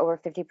somewhere over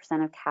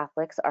 50% of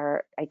Catholics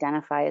are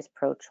identify as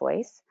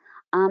pro-choice,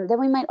 then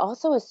we might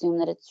also assume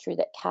that it's true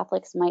that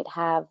Catholics might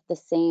have the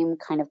same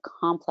kind of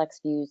complex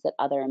views that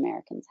other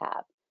Americans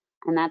have,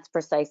 and that's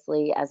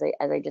precisely, as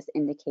I just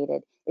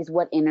indicated, is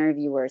what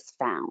interviewers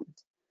found.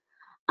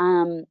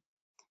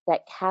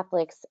 That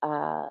Catholics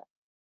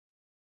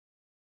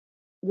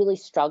really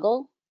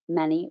struggle,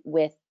 many,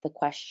 with the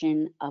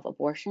question of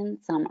abortion.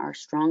 Some are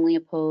strongly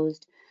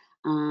opposed.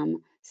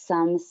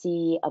 Some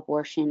see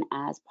abortion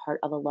as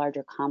part of a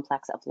larger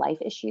complex of life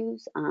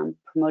issues,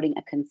 promoting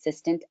a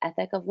consistent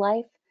ethic of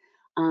life.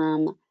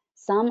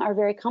 Some are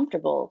very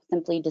comfortable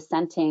simply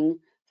dissenting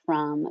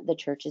from the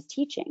church's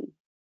teaching.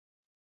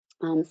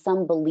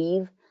 Some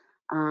believe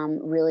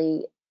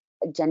really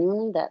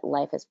genuinely that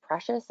life is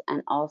precious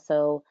and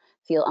also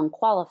feel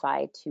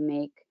unqualified to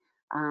make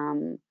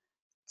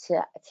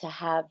to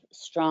have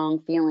strong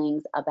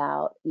feelings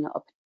about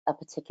a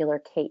particular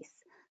case.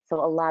 So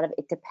a lot of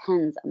it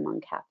depends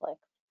among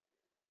Catholics.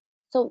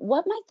 So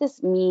what might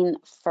this mean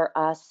for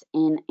us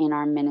in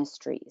our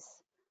ministries?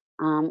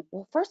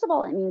 Well, first of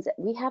all, it means that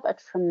we have a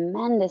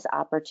tremendous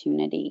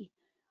opportunity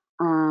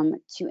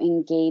to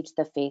engage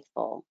the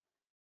faithful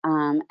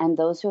and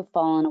those who have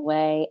fallen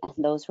away and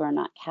those who are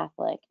not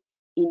Catholic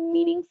in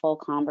meaningful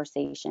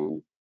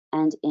conversation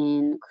and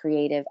in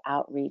creative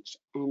outreach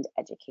and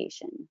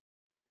education.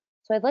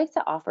 So I'd like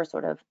to offer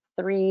sort of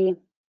 3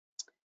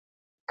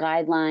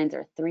 guidelines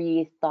or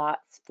 3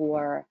 thoughts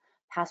for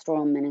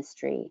pastoral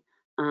ministry,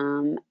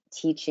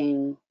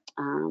 teaching,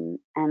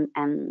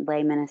 and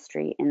lay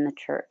ministry in the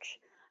church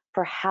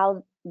for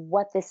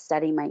what this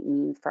study might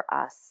mean for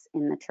us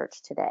in the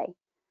church today.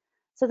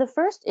 So the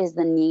first is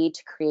the need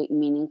to create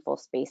meaningful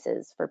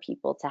spaces for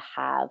people to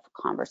have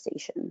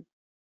conversation.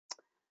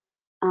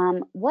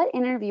 What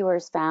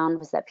interviewers found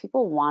was that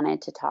people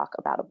wanted to talk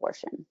about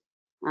abortion.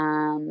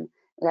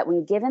 That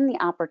when given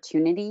the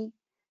opportunity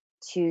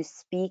to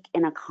speak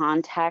in a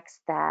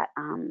context that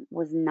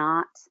was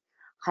not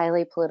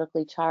highly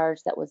politically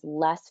charged, that was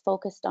less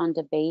focused on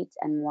debate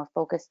and more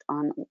focused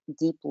on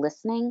deep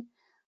listening,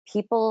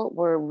 people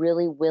were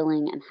really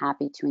willing and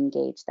happy to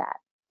engage that.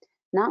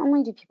 Not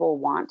only do people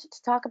want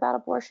to talk about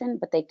abortion,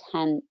 but they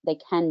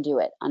can do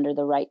it under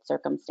the right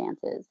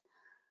circumstances.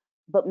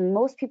 But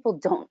most people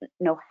don't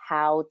know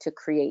how to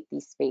create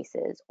these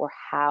spaces or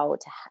how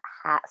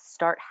to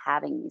start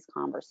having these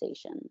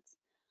conversations.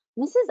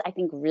 And this is, I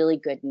think, really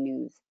good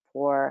news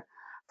for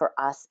for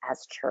us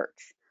as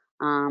church.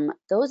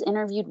 Those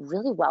interviewed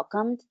really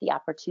welcomed the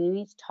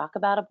opportunity to talk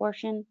about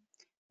abortion.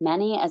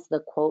 Many, as the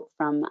quote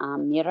from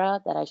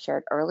Mira that I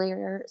shared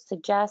earlier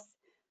suggests,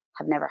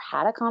 have never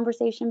had a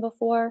conversation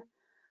before.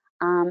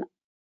 Um,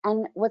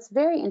 and what's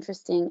very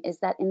interesting is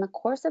that in the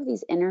course of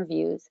these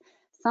interviews,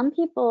 some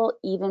people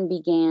even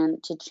began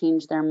to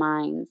change their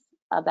minds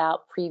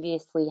about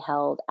previously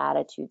held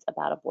attitudes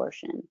about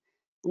abortion.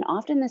 And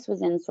often this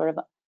was in sort of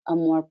a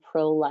more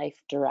pro life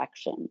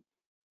direction.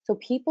 So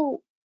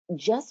people,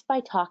 just by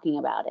talking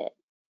about it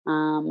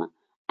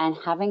and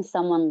having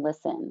someone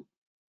listen,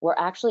 were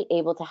actually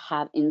able to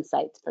have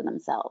insights for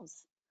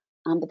themselves.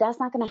 But that's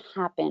not going to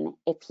happen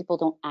if people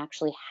don't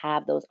actually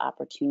have those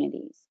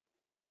opportunities.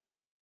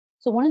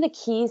 So, one of the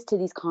keys to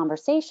these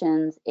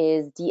conversations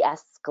is de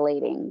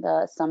escalating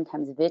the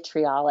sometimes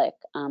vitriolic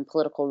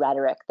political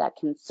rhetoric that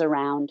can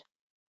surround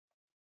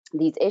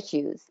these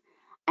issues,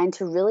 and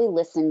to really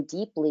listen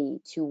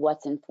deeply to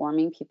what's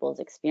informing people's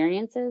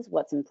experiences,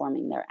 what's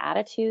informing their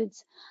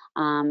attitudes,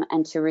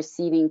 and to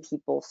receiving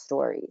people's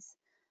stories.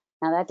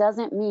 Now, that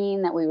doesn't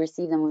mean that we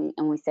receive them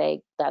and we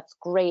say, that's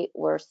great,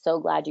 we're so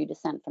glad you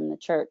dissent from the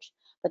church.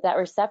 But that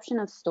reception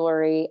of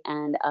story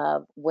and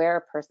of where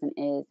a person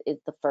is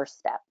the first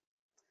step.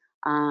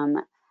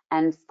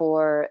 And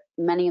for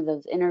many of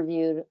those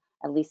interviewed,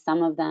 at least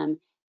some of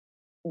them,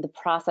 the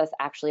process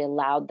actually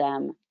allowed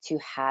them to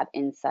have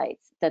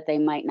insights that they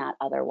might not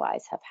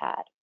otherwise have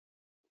had.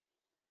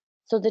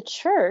 So the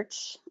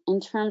church,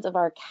 in terms of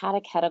our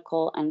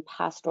catechetical and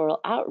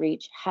pastoral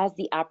outreach, has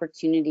the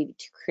opportunity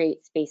to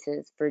create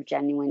spaces for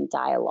genuine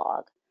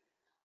dialogue.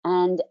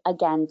 And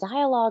again,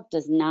 dialogue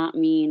does not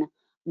mean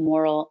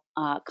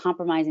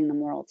compromising the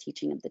moral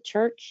teaching of the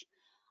church.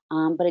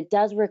 But it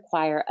does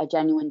require a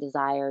genuine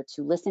desire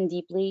to listen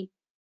deeply,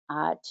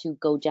 to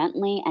go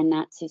gently, and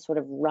not to sort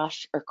of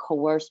rush or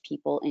coerce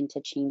people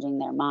into changing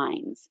their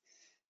minds.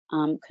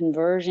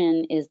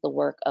 Conversion is the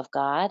work of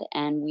God,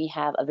 and we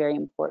have a very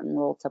important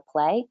role to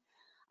play,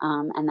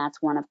 and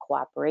that's one of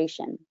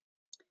cooperation.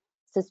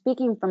 So,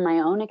 speaking from my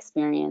own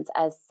experience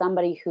as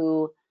somebody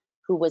who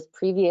was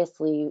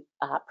previously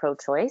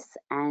pro-choice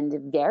and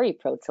very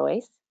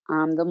pro-choice,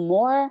 the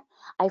more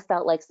I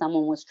felt like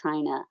someone was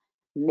trying to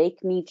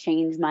make me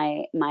change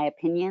my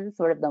opinion,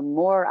 sort of the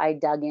more I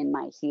dug in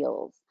my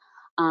heels.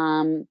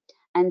 And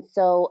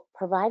so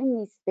providing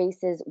these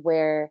spaces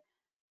where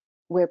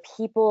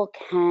people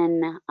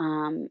can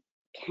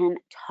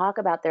talk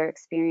about their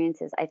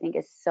experiences, I think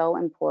is so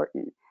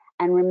important.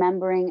 And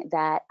remembering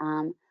that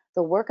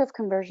the work of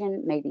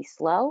conversion may be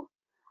slow,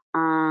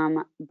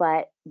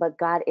 but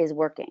God is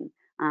working.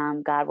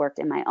 God worked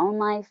in my own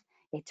life.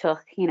 It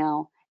took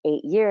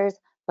 8 years,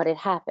 but it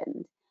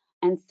happened.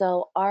 And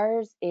so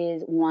ours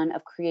is one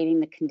of creating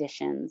the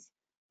conditions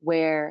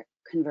where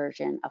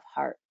conversion of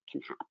heart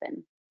can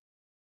happen.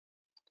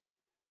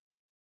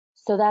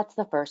 So that's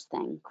the first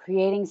thing,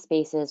 creating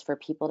spaces for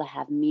people to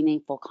have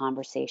meaningful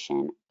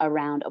conversation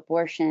around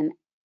abortion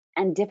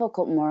and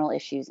difficult moral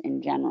issues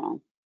in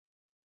general.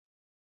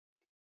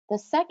 The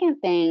second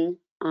thing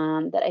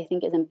that I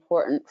think is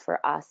important for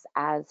us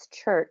as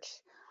church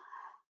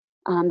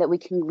that we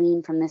can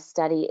glean from this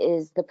study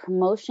is the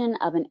promotion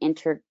of an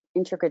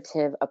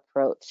integrative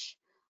approach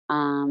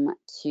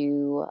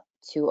to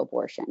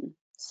abortion.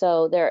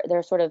 So there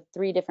are sort of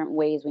three different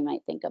ways we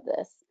might think of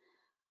this.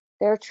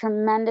 There are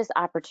tremendous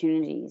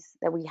opportunities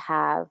that we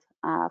have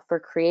for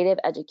creative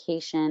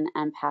education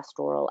and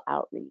pastoral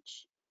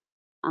outreach.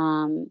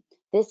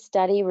 This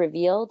study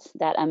revealed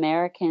that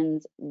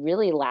Americans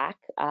really lack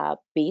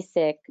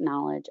basic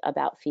knowledge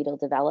about fetal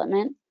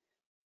development.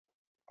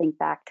 Think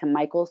back to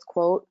Michael's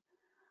quote.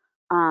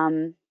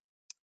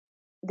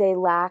 They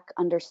lack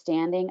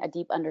a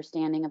deep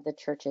understanding of the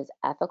church's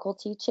ethical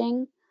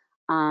teaching,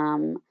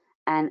 and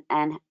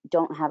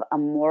don't have a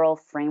moral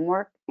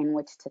framework in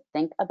which to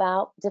think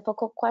about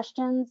difficult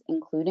questions,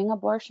 including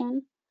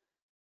abortion.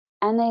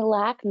 And they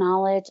lack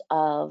knowledge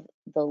of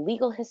the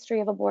legal history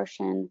of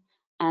abortion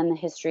and the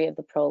history of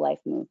the pro-life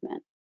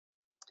movement.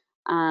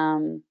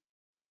 And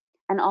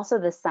also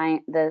the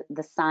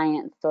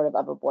science sort of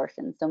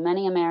abortion. So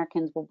many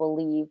Americans will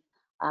believe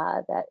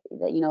that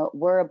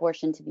were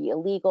abortion to be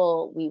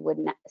illegal, we would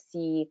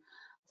see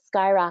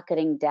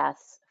skyrocketing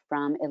deaths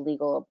from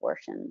illegal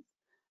abortions,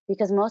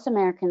 because most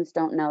Americans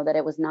don't know that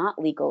it was not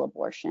legal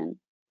abortion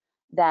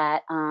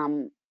that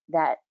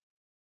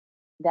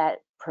that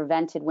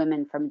prevented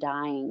women from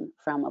dying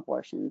from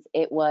abortions.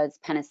 It was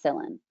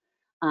penicillin,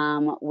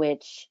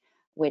 which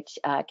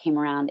came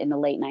around in the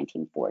late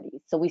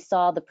 1940s. So we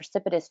saw the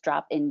precipitous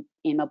drop in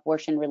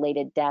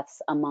abortion-related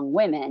deaths among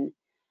women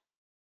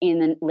in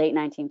the late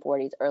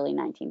 1940s, early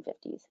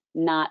 1950s,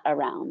 not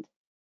around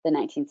the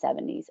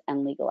 1970s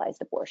and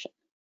legalized abortion.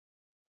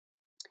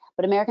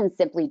 But Americans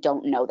simply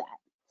don't know that.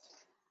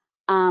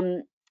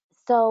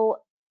 So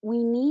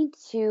we need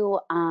to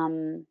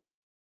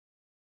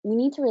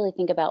really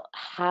think about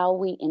how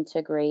we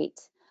integrate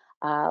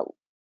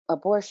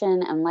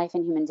abortion and life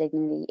and human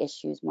dignity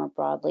issues more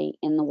broadly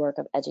in the work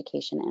of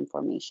education and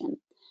formation.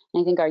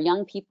 And I think our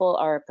young people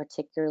are a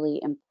particularly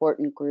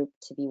important group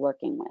to be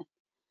working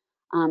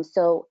with.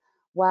 So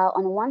while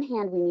on the one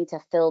hand, we need to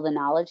fill the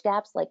knowledge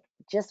gaps, like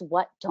just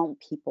what don't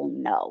people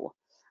know?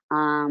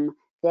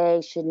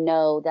 They should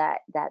know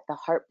that the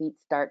heartbeat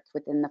starts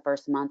within the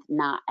first month,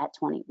 not at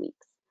 20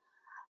 weeks.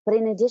 But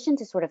in addition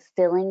to sort of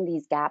filling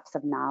these gaps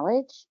of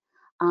knowledge,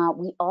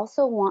 we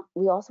also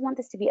want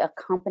this to be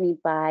accompanied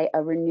by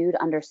a renewed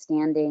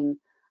understanding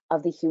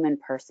of the human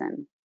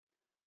person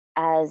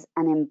as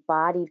an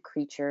embodied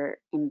creature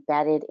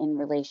embedded in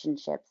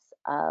relationships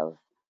of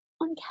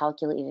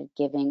uncalculated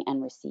giving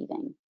and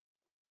receiving.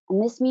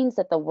 And this means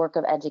that the work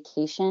of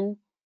education,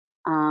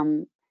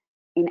 um,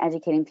 in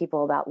educating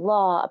people about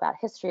law, about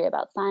history,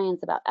 about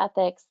science, about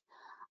ethics,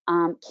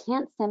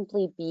 can't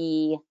simply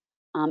be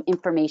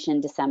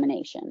information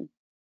dissemination.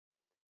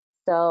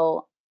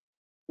 So,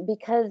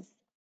 because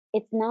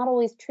it's not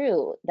always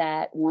true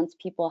that once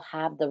people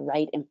have the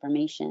right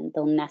information,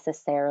 they'll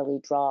necessarily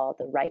draw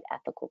the right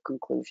ethical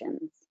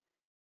conclusions.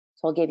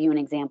 So I'll give you an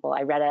example.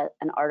 I read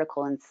an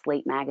article in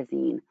Slate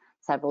magazine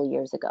several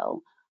years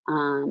ago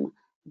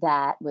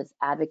that was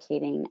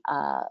advocating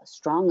a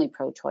strongly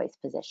pro-choice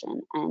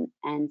position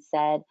and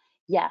said,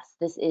 yes,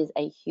 this is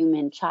a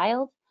human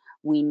child.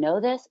 We know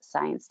this.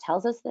 Science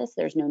tells us this.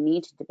 There's no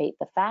need to debate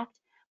the fact,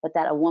 but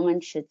that a woman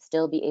should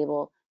still be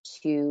able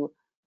to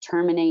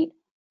terminate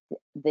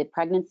the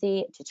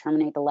pregnancy, to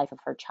terminate the life of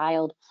her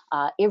child,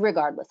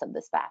 irregardless of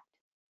this fact.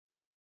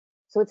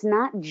 So it's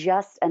not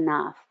just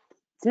enough.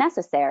 It's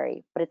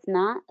necessary, but it's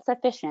not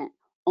sufficient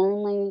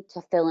only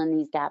to fill in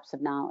these gaps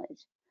of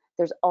knowledge.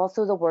 There's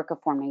also the work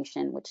of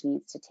formation which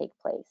needs to take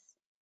place.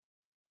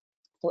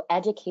 So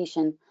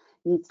education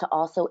needs to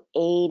also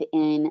aid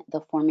in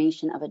the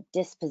formation of a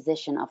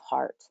disposition of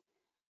heart.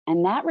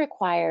 And that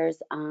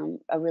requires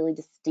a really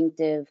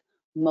distinctive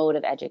mode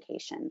of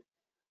education.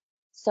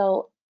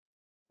 So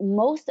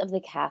most of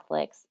the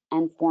Catholics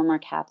and former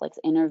Catholics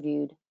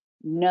interviewed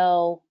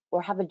know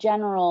or have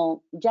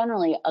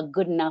generally a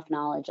good enough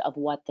knowledge of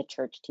what the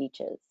church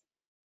teaches.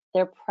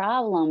 Their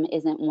problem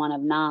isn't one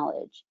of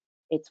knowledge,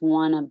 it's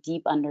one of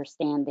deep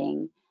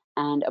understanding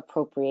and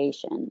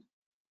appropriation.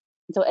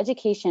 So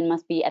education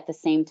must be at the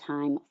same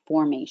time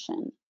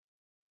formation.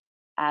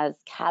 As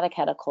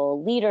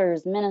catechetical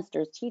leaders,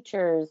 ministers,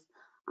 teachers,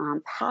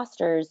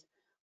 pastors,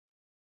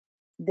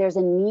 there's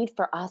a need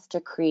for us to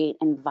create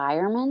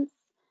environments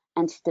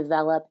and to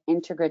develop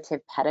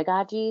integrative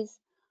pedagogies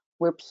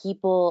where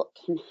people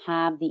can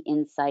have the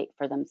insight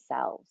for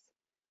themselves,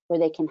 where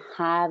they can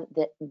have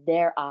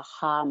their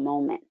aha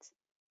moment,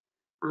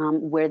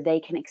 where they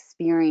can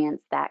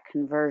experience that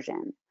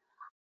conversion.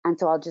 And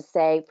so I'll just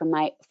say from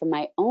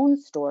my own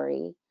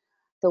story,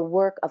 the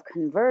work of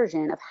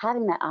conversion, of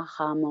having that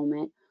aha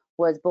moment,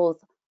 was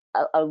both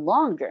a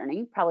long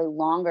journey, probably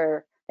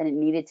longer than it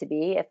needed to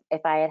be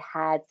if I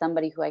had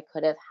somebody who I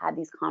could have had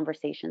these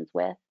conversations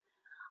with.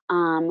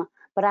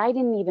 But I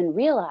didn't even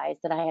realize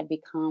that I had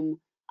become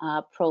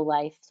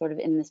pro-life sort of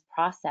in this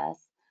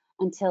process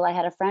until I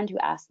had a friend who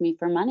asked me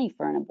for money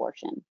for an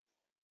abortion,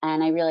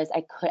 and I realized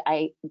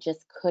I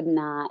just could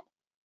not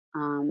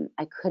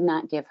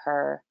give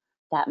her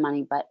that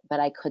money, but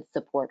I could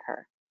support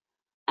her.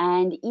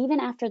 And even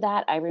after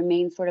that, I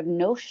remained sort of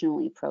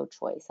notionally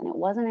pro-choice. And it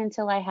wasn't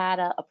until I had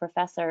a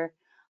professor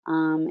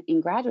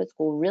in graduate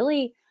school,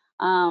 really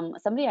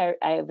somebody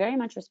I very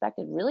much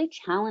respected, really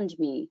challenged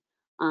me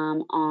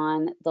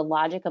on the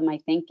logic of my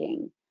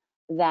thinking,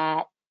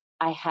 that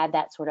I had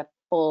that sort of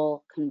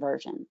full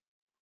conversion.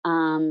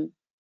 Um,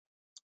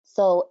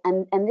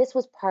 and this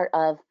was part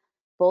of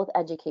both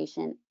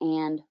education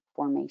and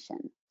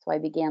formation. So I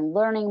began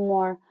learning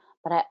more,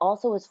 but I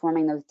also was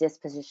forming those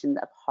dispositions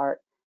of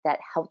heart that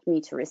helped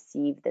me to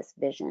receive this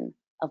vision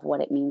of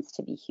what it means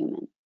to be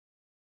human.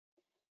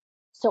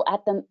 So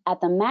at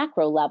the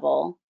macro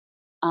level,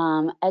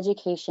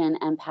 education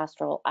and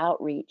pastoral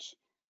outreach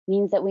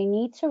means that we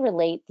need to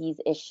relate these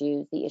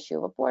issues, the issue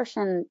of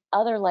abortion,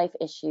 other life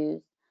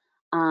issues,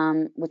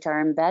 which are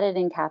embedded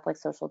in Catholic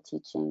social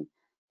teaching.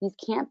 These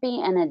can't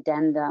be an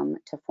addendum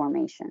to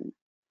formation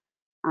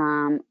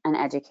and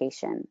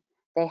education.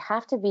 They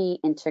have to be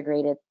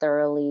integrated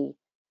thoroughly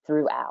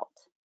throughout.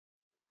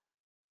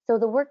 So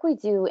the work we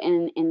do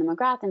in the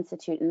McGrath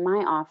Institute in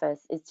my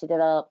office is to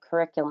develop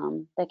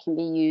curriculum that can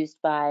be used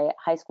by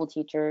high school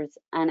teachers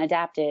and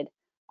adapted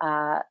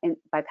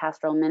by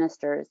pastoral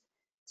ministers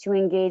to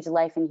engage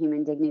life and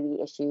human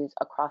dignity issues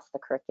across the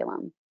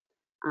curriculum.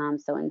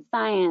 So in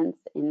science,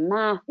 in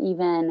math,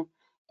 even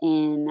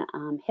in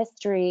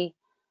history,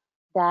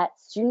 that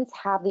students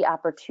have the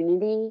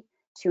opportunity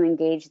to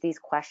engage these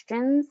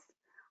questions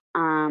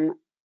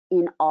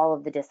in all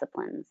of the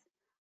disciplines,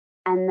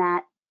 and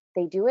that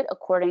they do it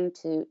according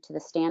to the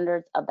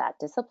standards of that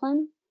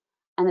discipline,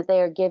 and that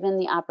they are given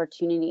the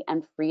opportunity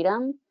and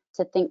freedom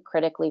to think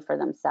critically for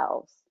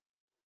themselves.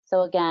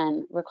 So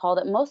again, recall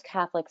that most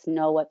Catholics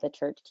know what the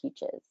church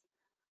teaches.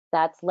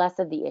 That's less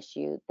of the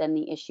issue than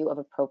the issue of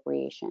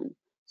appropriation.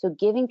 So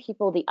giving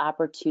people the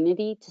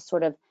opportunity to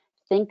sort of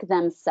think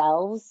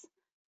themselves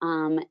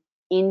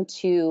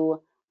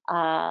into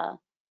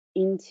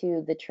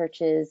into the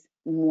church's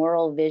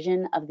moral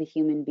vision of the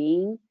human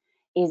being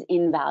is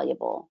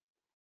invaluable.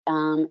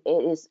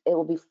 It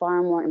will be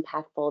far more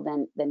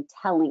impactful than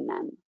telling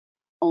them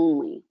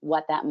only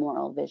what that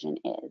moral vision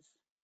is.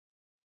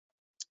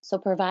 So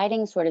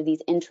providing sort of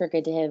these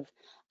integrative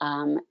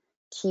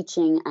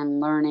teaching and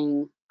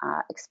learning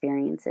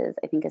experiences,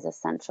 I think, is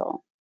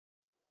essential.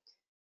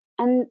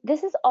 And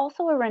this is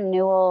also a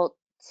renewal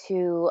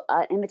to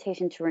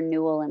invitation to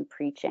renewal in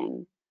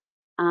preaching.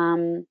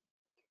 Um,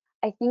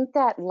 I think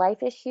that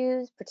life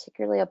issues,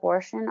 particularly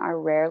abortion, are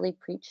rarely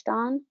preached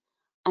on,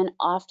 and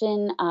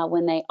often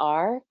when they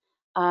are,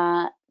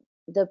 uh,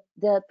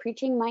 the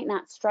preaching might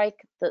not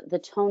strike the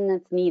tone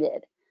that's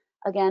needed.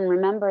 Again,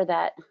 remember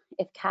that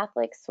if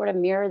Catholics sort of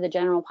mirror the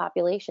general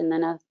population,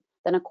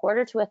 then a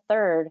quarter to a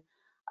third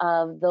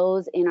of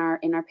those in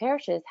our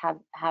parishes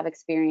have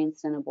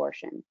experienced an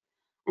abortion.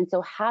 And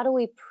so, how do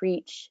we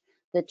preach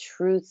the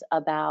truth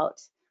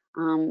about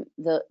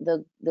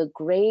the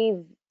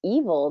grave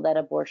evil that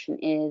abortion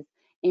is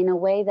in a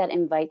way that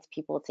invites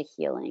people to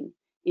healing,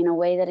 in a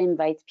way that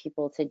invites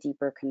people to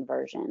deeper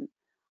conversion?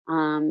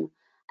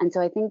 And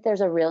so, I think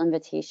there's a real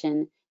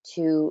invitation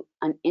to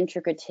an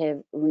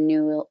integrative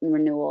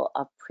renewal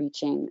of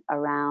preaching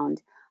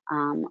around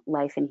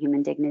life and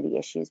human dignity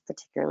issues,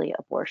 particularly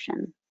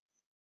abortion.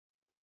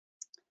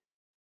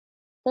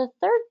 The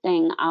third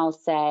thing I'll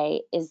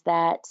say is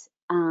that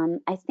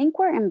I think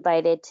we're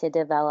invited to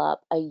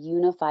develop a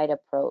unified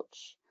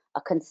approach,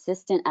 a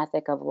consistent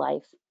ethic of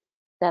life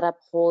that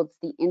upholds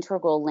the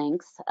integral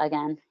links,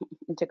 again,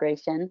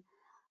 integration,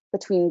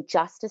 between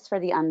justice for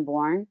the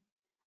unborn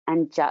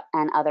and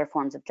other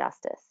forms of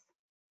justice.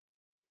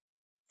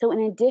 So, in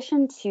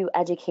addition to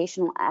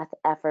educational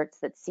efforts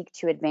that seek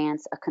to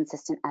advance a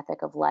consistent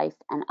ethic of life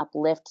and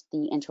uplift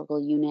the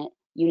integral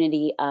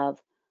unity of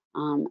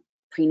um,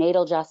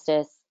 prenatal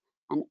justice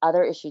and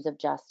other issues of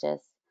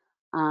justice,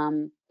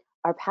 um,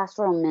 our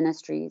pastoral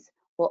ministries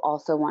will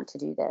also want to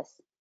do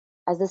this.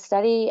 As the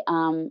study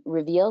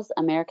reveals,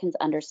 Americans'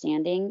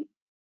 understanding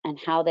and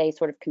how they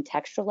sort of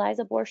contextualize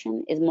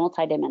abortion is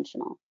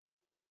multidimensional.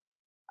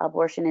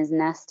 Abortion is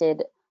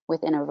nested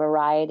within a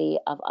variety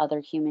of other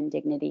human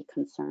dignity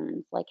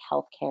concerns like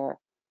healthcare,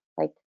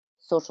 like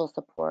social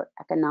support,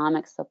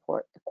 economic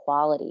support,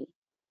 equality.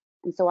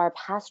 And so our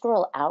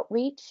pastoral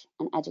outreach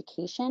and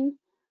education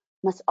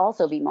must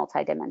also be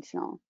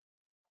multidimensional.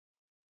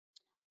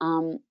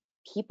 Um,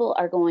 People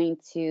are going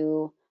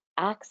to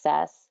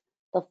access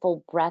the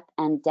full breadth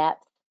and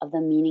depth of the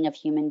meaning of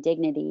human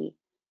dignity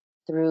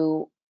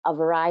through a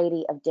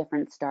variety of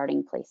different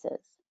starting places.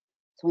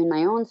 So, in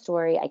my own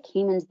story, I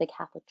came into the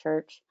Catholic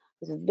Church,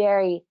 was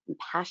very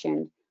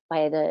impassioned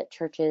by the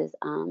church's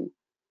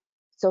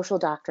social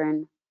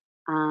doctrine,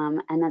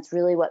 and that's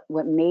really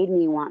what made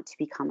me want to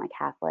become a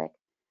Catholic.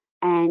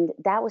 And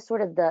that was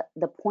sort of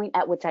the point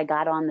at which I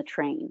got on the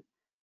train.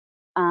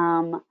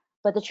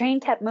 But the train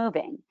kept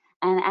moving.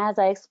 And as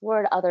I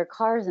explored other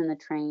cars in the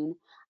train,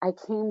 I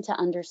came to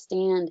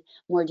understand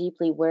more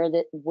deeply where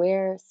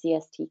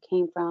CST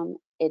came from,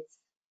 its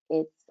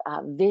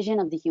vision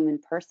of the human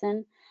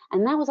person,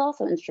 and that was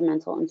also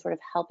instrumental in sort of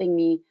helping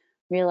me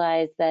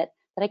realize that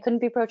I couldn't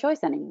be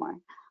pro-choice anymore,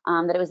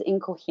 that it was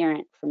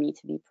incoherent for me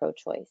to be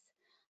pro-choice.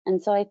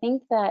 And so I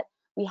think that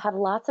we have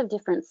lots of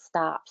different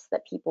stops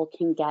that people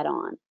can get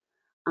on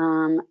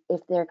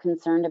if they're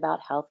concerned about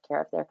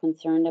healthcare, if they're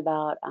concerned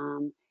about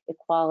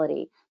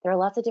equality. There are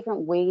lots of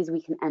different ways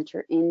we can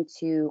enter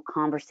into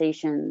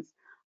conversations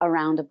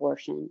around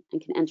abortion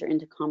and can enter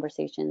into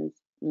conversations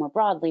more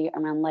broadly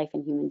around life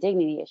and human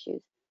dignity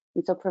issues.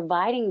 And so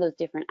providing those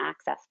different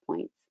access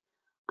points,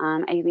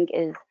 I think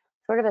is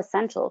sort of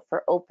essential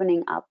for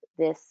opening up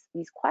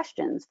these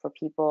questions for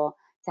people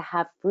to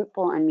have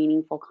fruitful and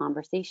meaningful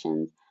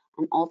conversations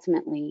and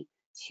ultimately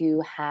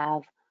to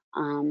have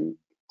um,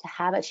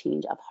 a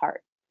change of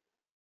heart.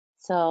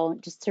 So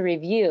just to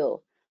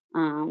review,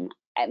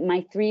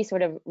 my three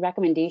sort of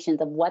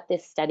recommendations of what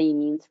this study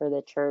means for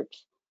the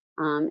church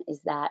is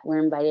that we're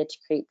invited to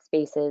create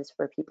spaces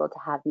for people to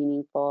have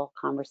meaningful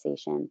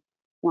conversation.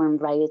 We're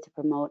invited to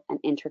promote an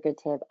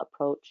integrative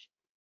approach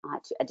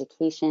to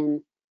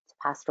education, to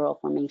pastoral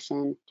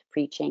formation, to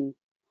preaching,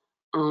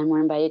 and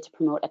we're invited to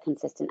promote a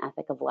consistent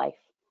ethic of life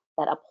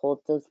that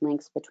upholds those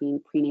links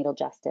between prenatal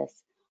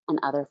justice and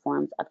other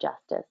forms of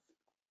justice.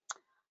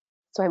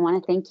 So I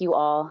want to thank you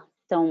all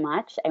so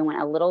much. I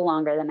went a little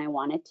longer than I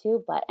wanted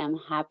to, but I'm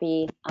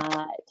happy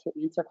to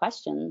answer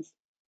questions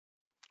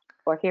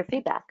or hear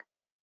Thank, feedback.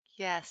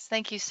 yes,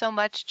 thank you so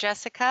much,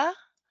 Jessica.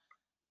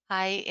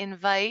 I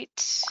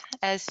invite,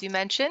 as you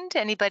mentioned,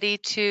 anybody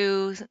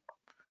to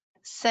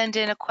send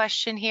in a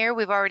question here.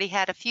 We've already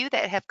had a few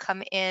that have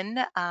come in,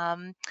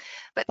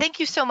 but thank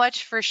you so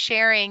much for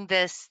sharing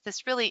this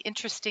really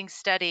interesting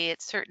study.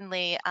 It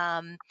certainly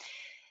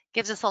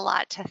gives us a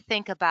lot to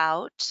think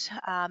about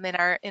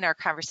in our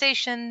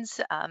conversations,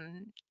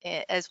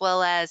 as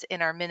well as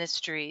in our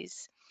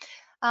ministries.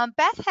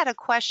 Beth had a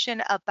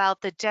question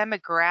about the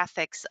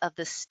demographics of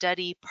the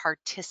study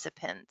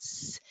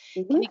participants.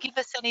 Can you Mhm. give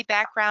us any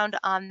background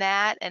on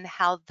that and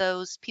how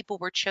those people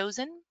were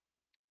chosen?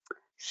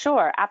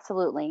 Sure,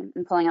 absolutely.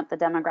 I'm pulling up the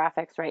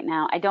demographics right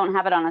now. I don't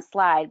have it on a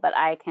slide, but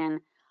I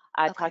can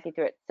Okay. talk you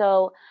through it.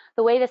 So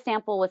the way the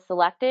sample was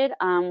selected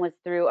was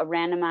through a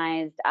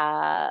randomized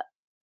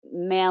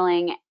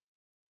mailing.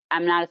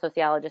 I'm not a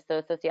sociologist, so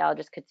a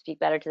sociologist could speak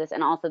better to this.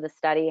 And also, the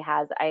study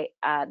has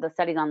the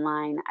study's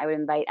online. I would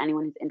invite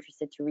anyone who's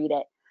interested to read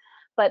it.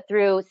 But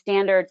through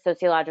standard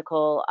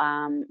sociological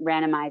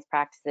randomized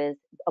practices,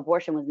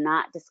 abortion was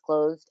not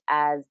disclosed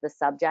as the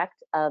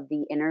subject of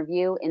the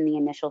interview in the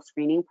initial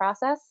screening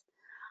process.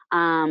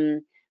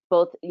 Um,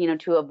 both,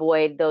 to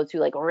avoid those who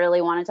like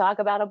really want to talk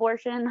about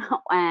abortion,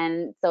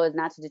 and so as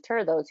not to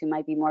deter those who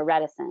might be more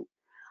reticent.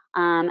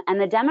 And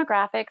the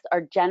demographics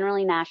are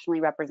generally nationally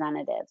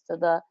representative. So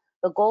the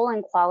goal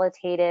in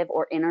qualitative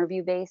or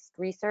interview-based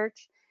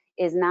research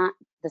is not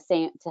the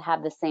same to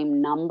have the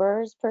same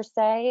numbers per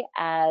se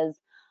as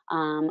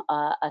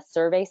a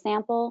survey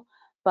sample,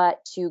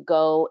 but to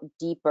go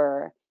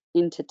deeper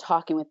into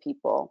talking with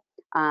people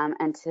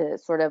and to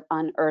sort of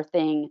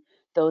unearthing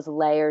those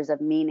layers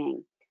of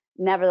meaning.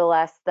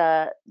 Nevertheless,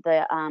 the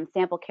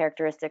sample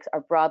characteristics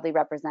are broadly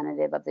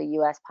representative of the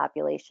U.S.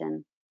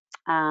 population.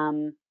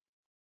 Um,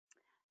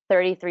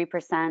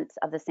 33%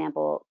 of the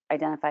sample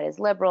identified as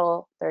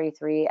liberal,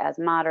 33 as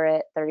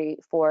moderate,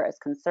 34 as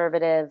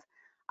conservative.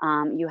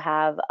 You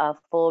have a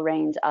full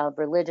range of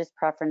religious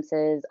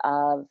preferences,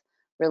 of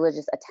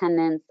religious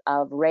attendance,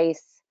 of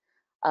race,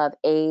 of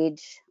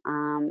age,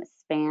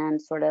 span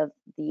sort of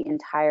the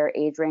entire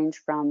age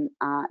range from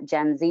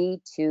Gen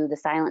Z to the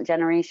silent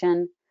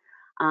generation.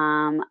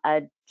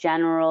 A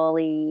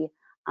generally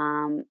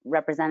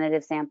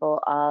representative sample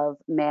of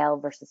male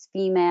versus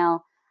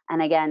female. And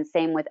again,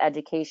 same with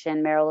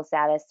education, marital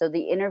status. So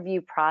the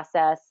interview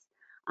process,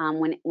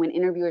 when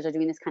interviewers are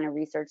doing this kind of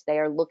research, they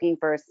are looking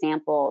for a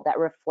sample that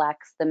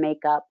reflects the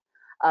makeup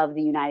of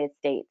the United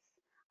States.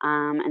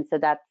 And so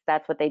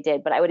that's what they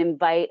did. But I would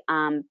invite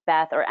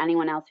Beth or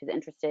anyone else who's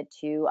interested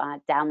to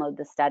download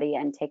the study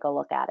and take a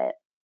look at it.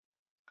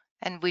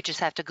 And we just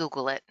have to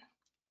Google it.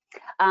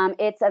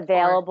 It's Or,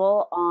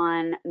 available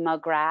on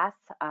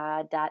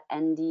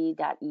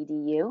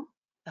mcgrath.nd.edu,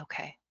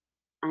 okay.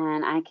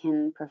 and I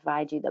can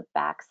provide you the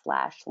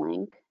backslash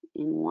link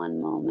in one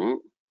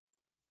moment.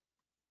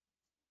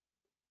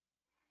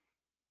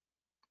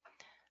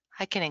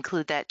 I can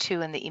include that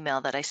too in the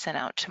email that I sent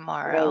out Great.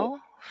 tomorrow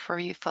for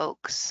you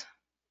folks.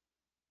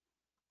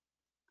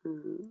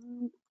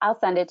 I'll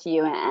send it to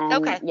you, and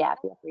Okay. yeah,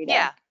 feel free to.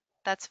 Yeah,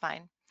 that's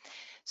fine.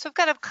 So I've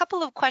got a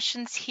couple of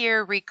questions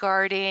here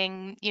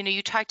regarding,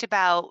 you talked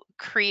about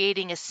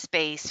creating a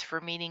space for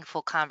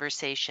meaningful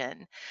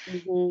conversation.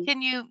 Mhm.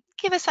 Can you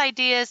give us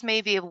ideas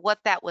maybe of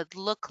what that would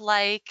look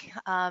like,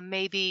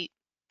 maybe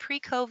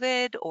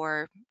pre-COVID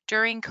or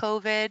during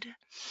COVID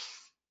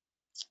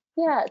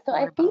Yeah, so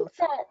I or think both?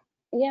 that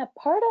yeah,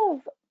 part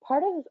of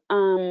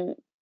um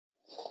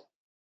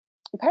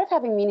part of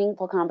having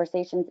meaningful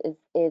conversations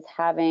is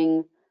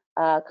having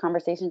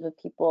conversations with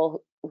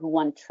people who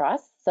one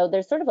trusts. So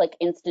there's sort of like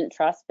instant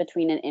trust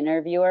between an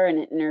interviewer and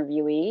an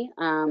interviewee.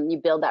 You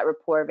build that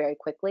rapport very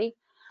quickly.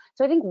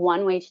 So I think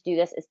one way to do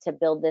this is to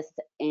build this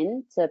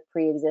into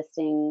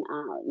pre-existing.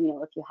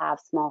 If you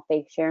have small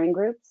faith sharing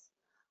groups,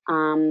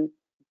 um,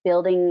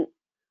 building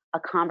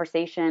a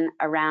conversation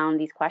around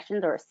these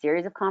questions or a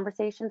series of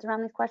conversations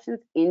around these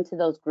questions into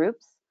those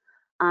groups,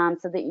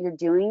 so that you're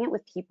doing it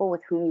with people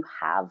with whom you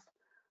have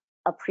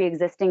a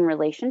pre-existing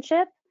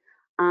relationship.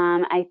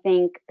 I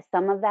think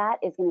some of that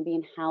is going to be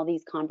in how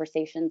these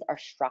conversations are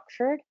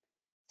structured.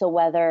 So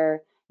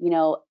whether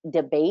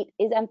debate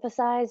is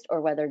emphasized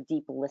or whether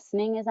deep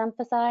listening is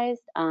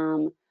emphasized,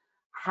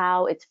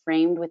 how it's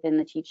framed within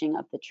the teaching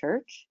of the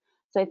church.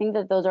 So I think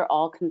that those are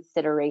all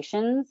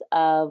considerations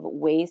of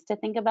ways to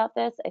think about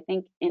this. I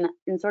think in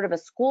sort of a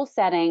school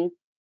setting,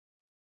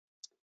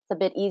 it's a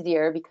bit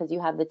easier because you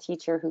have the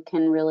teacher who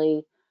can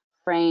really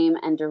frame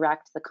and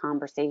direct the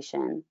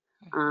conversation.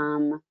 Mhm.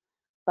 Um,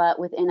 but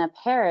within a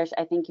parish,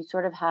 I think you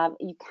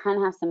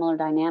can have similar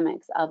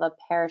dynamics of a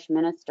parish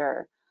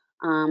minister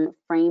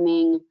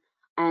framing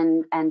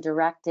and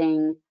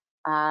directing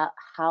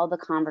how the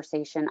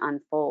conversation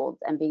unfolds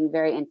and being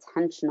very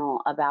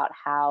intentional about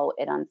how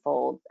it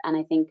unfolds. And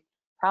I think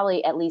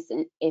probably at least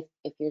if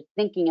you're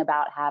thinking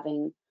about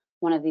having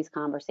one of these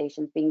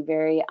conversations, being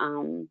very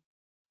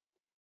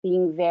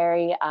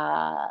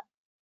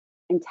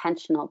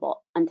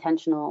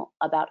intentional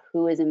about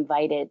who is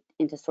invited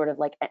into sort of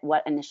like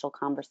what initial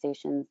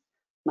conversations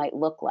might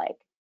look like,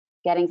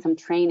 getting some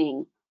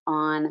training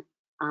on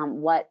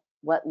what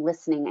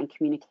listening and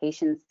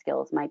communication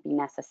skills might be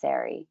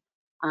necessary.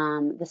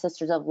 The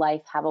Sisters of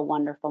Life have a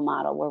wonderful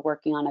model. We're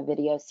working on a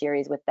video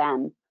series with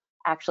them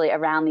actually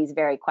around these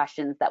very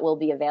questions that will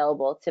be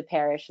available to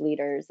parish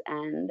leaders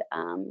and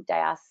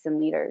diocesan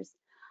leaders.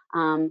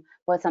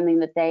 But something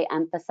that they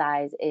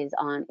emphasize is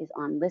on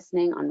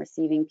listening, on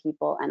receiving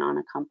people, and on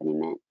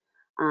accompaniment.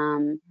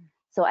 Um,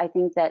 So I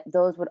think that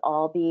those would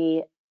all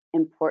be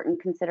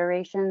important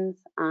considerations.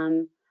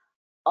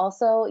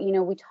 Also,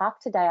 we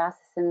talked to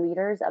diocesan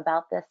leaders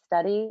about this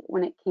study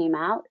when it came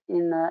out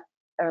in the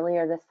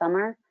earlier this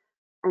summer,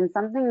 and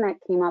something that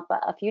came up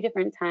a few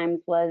different times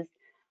was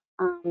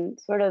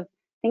sort of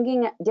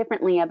thinking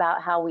differently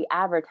about how we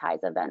advertise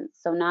events.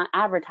 So not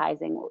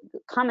advertising,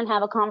 come and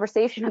have a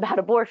conversation about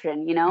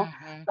abortion,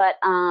 Hmm. but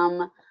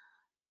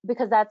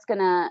because that's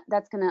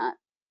gonna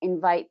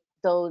invite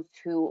those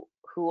who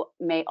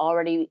may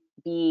already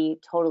be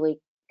totally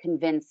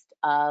convinced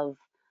of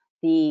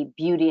the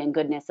beauty and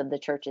goodness of the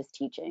church's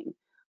teaching.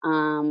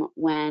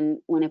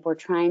 When if we're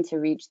trying to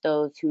reach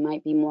those who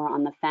might be more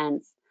on the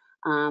fence,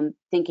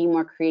 thinking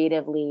more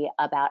creatively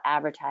about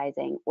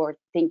advertising or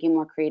thinking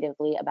more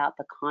creatively about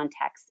the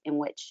context in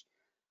which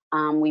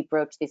we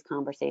broach these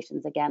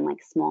conversations, again,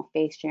 like small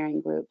faith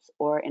sharing groups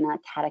or in a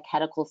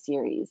catechetical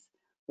series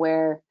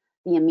where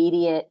the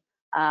immediate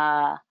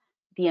uh,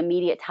 the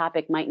immediate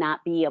topic might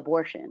not be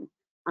abortion,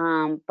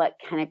 but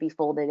can it be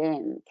folded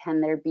in? Can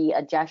there be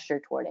a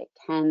gesture toward it?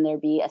 Can there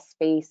be a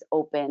space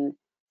open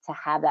to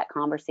have that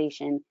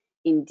conversation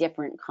in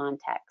different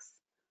contexts?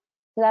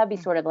 So that would be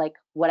sort of like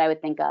what I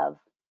would think of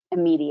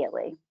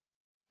immediately.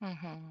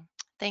 Hmm.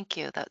 Thank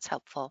you. That's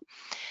helpful.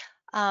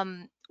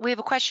 We have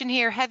a question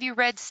here. Have you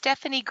read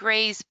Stephanie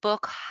Gray's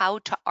book, How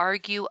to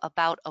Argue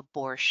About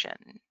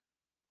Abortion?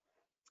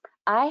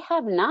 I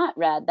have not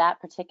read that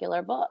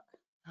particular book,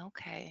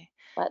 Okay.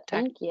 but Doc,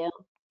 thank you.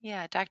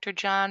 yeah, Dr.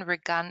 John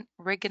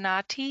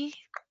Rigonati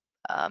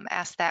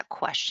asked that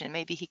question.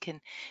 Maybe he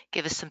can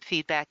give us some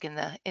feedback in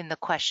the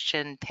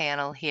question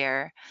panel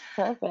here.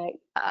 Perfect.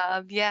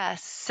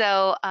 Yes.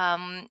 So,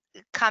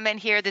 comment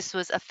here. This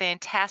was a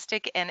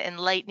fantastic and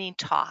enlightening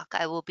talk.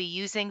 I will be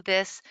using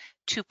this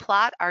to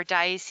plot our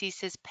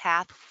diocese's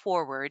path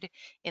forward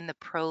in the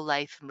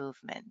pro-life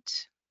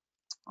movement.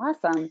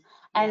 Awesome.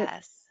 And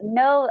Yes.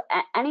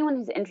 anyone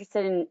who's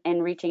interested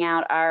in reaching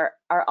out, our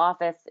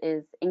office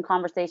is in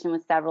conversation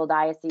with several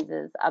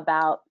dioceses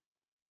about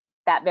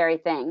that very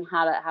thing,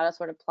 how to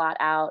sort of plot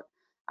out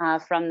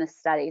from this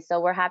study. So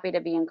we're happy to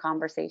be in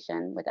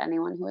conversation with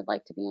anyone who would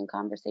like to be in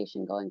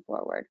conversation going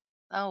forward.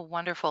 Oh,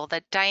 wonderful.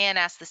 That Diane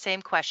asked the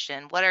same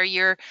question. What are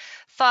your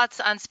thoughts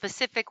on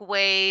specific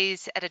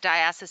ways at a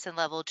diocesan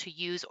level to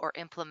use or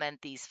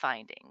implement these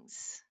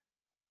findings?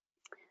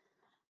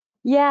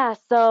 Yeah,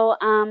 so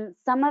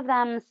some of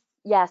them,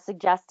 yeah,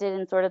 suggested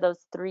in sort of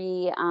those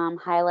three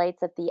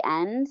highlights at the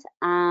end.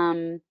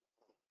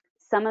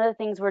 Some of the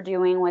things we're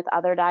doing with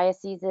other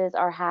dioceses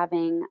are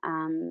having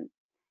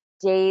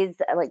days,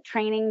 like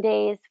training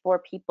days for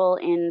people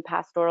in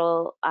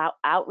pastoral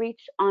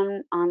outreach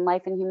on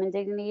life and human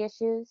dignity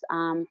issues,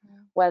 Mhm.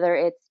 whether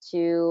it's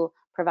to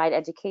provide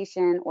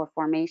education or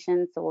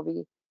formation. So we'll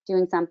be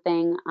doing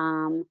something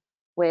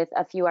with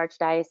a few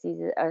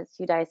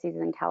dioceses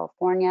in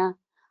California.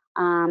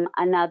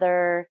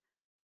 Another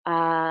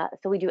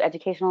So we do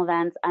educational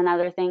events.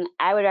 Another thing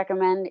I would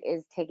recommend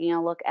is taking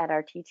a look at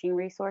our teaching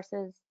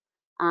resources.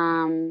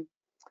 Um,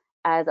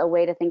 as a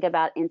way to think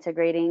about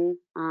integrating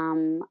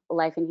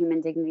life and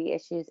human dignity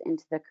issues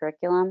into the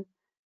curriculum.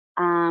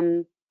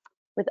 Um,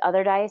 with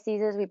other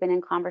dioceses, we've been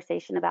in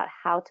conversation about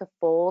how to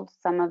fold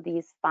some of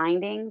these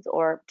findings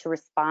or to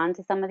respond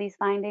to some of these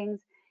findings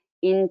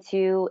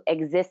into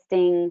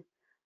existing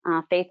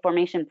faith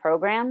formation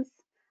programs.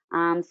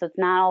 So it's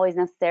not always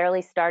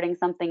necessarily starting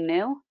something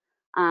new,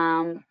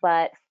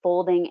 but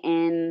folding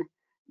in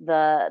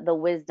the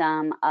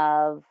wisdom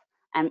of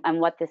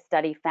and what this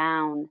study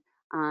found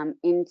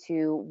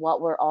into what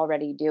we're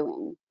already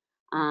doing.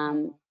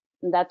 Um,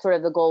 Mhm. that's sort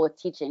of the goal with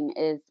teaching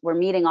is we're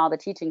meeting all the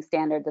teaching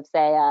standards of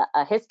say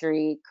a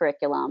history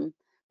curriculum,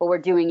 but we're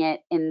doing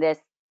it in this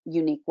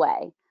unique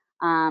way.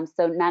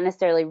 So not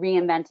necessarily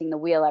reinventing the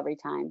wheel every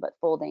time, but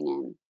folding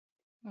in.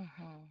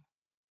 Mhm.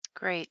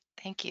 Great,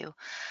 thank you.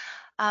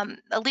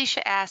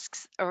 Alicia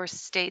asks or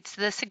states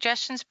the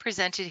suggestions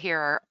presented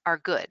here are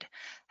good.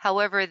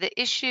 However, the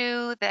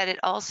issue that it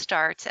all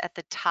starts at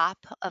the top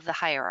of the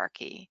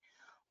hierarchy.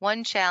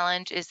 One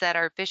challenge is that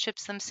our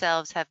bishops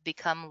themselves have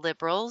become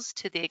liberals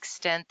to the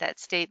extent that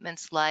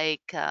statements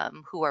like,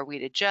 who are we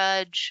to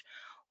judge?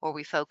 Or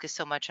we focus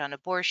so much on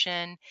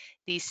abortion.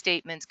 These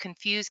statements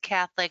confuse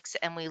Catholics,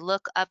 and we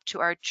look up to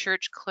our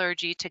church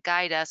clergy to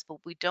guide us, but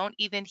we don't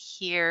even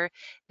hear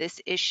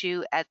this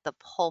issue at the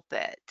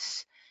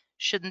pulpit.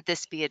 Shouldn't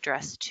this be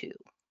addressed too?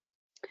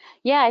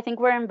 Yeah, I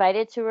think we're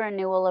invited to a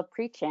renewal of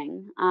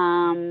preaching,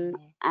 Mhm.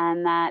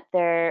 and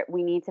that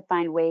we need to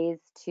find ways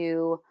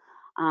to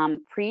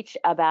preach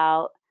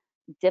about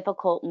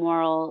difficult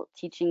moral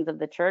teachings of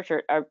the church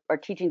or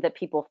teachings that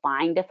people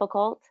find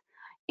difficult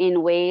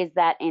in ways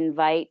that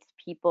invite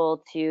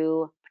people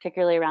to,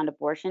 particularly around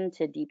abortion,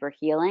 to deeper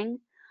healing.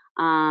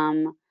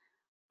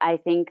 I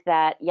think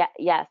that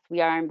yes,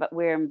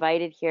 we're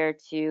invited here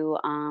to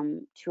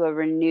a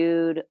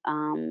renewed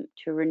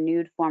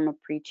form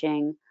of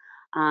preaching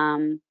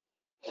um,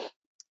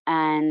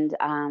 and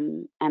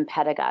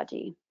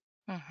pedagogy.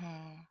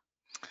 Mhm.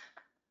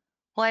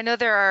 Well, I know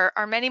there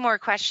are many more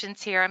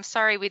questions here. I'm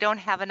sorry we don't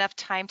have enough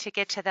time to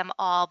get to them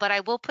all, but I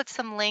will put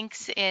some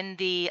links in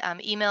the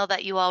email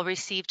that you all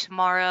receive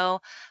tomorrow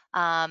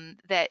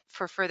that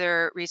for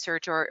further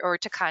research or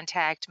to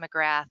contact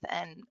McGrath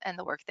and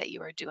the work that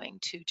you are doing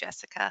too,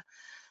 Jessica.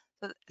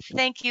 So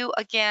thank you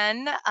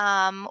again.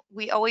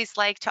 We always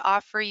like to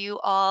offer you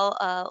all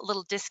a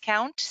little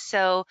discount.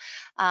 So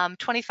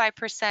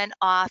 25%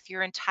 off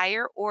your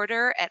entire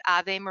order at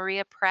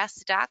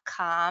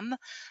avemariapress.com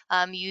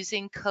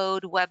using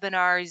code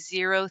webinar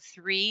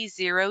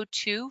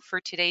 0302 for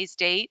today's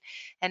date,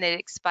 and it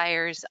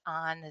expires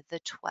on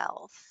the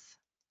 12th.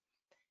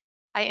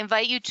 I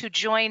invite you to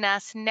join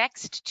us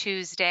next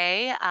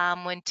Tuesday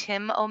when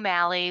Tim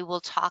O'Malley will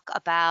talk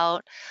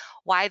about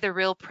why the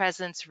real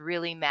presence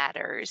really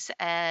matters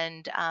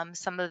and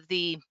some of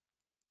the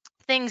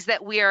things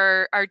that we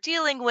are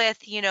dealing with,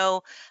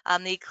 the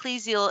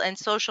ecclesial and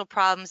social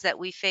problems that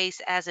we face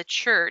as a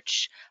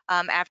church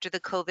after the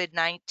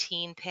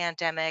COVID-19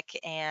 pandemic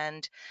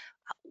and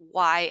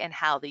why and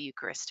how the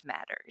Eucharist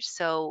matters.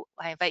 So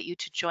I invite you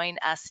to join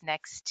us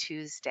next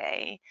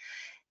Tuesday.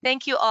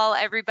 Thank you all,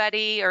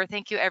 everybody, or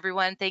thank you,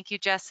 everyone. Thank you,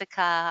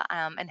 Jessica,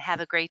 and have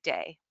a great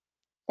day.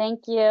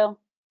 Thank you.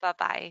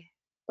 Bye-bye.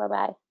 Bye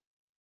bye.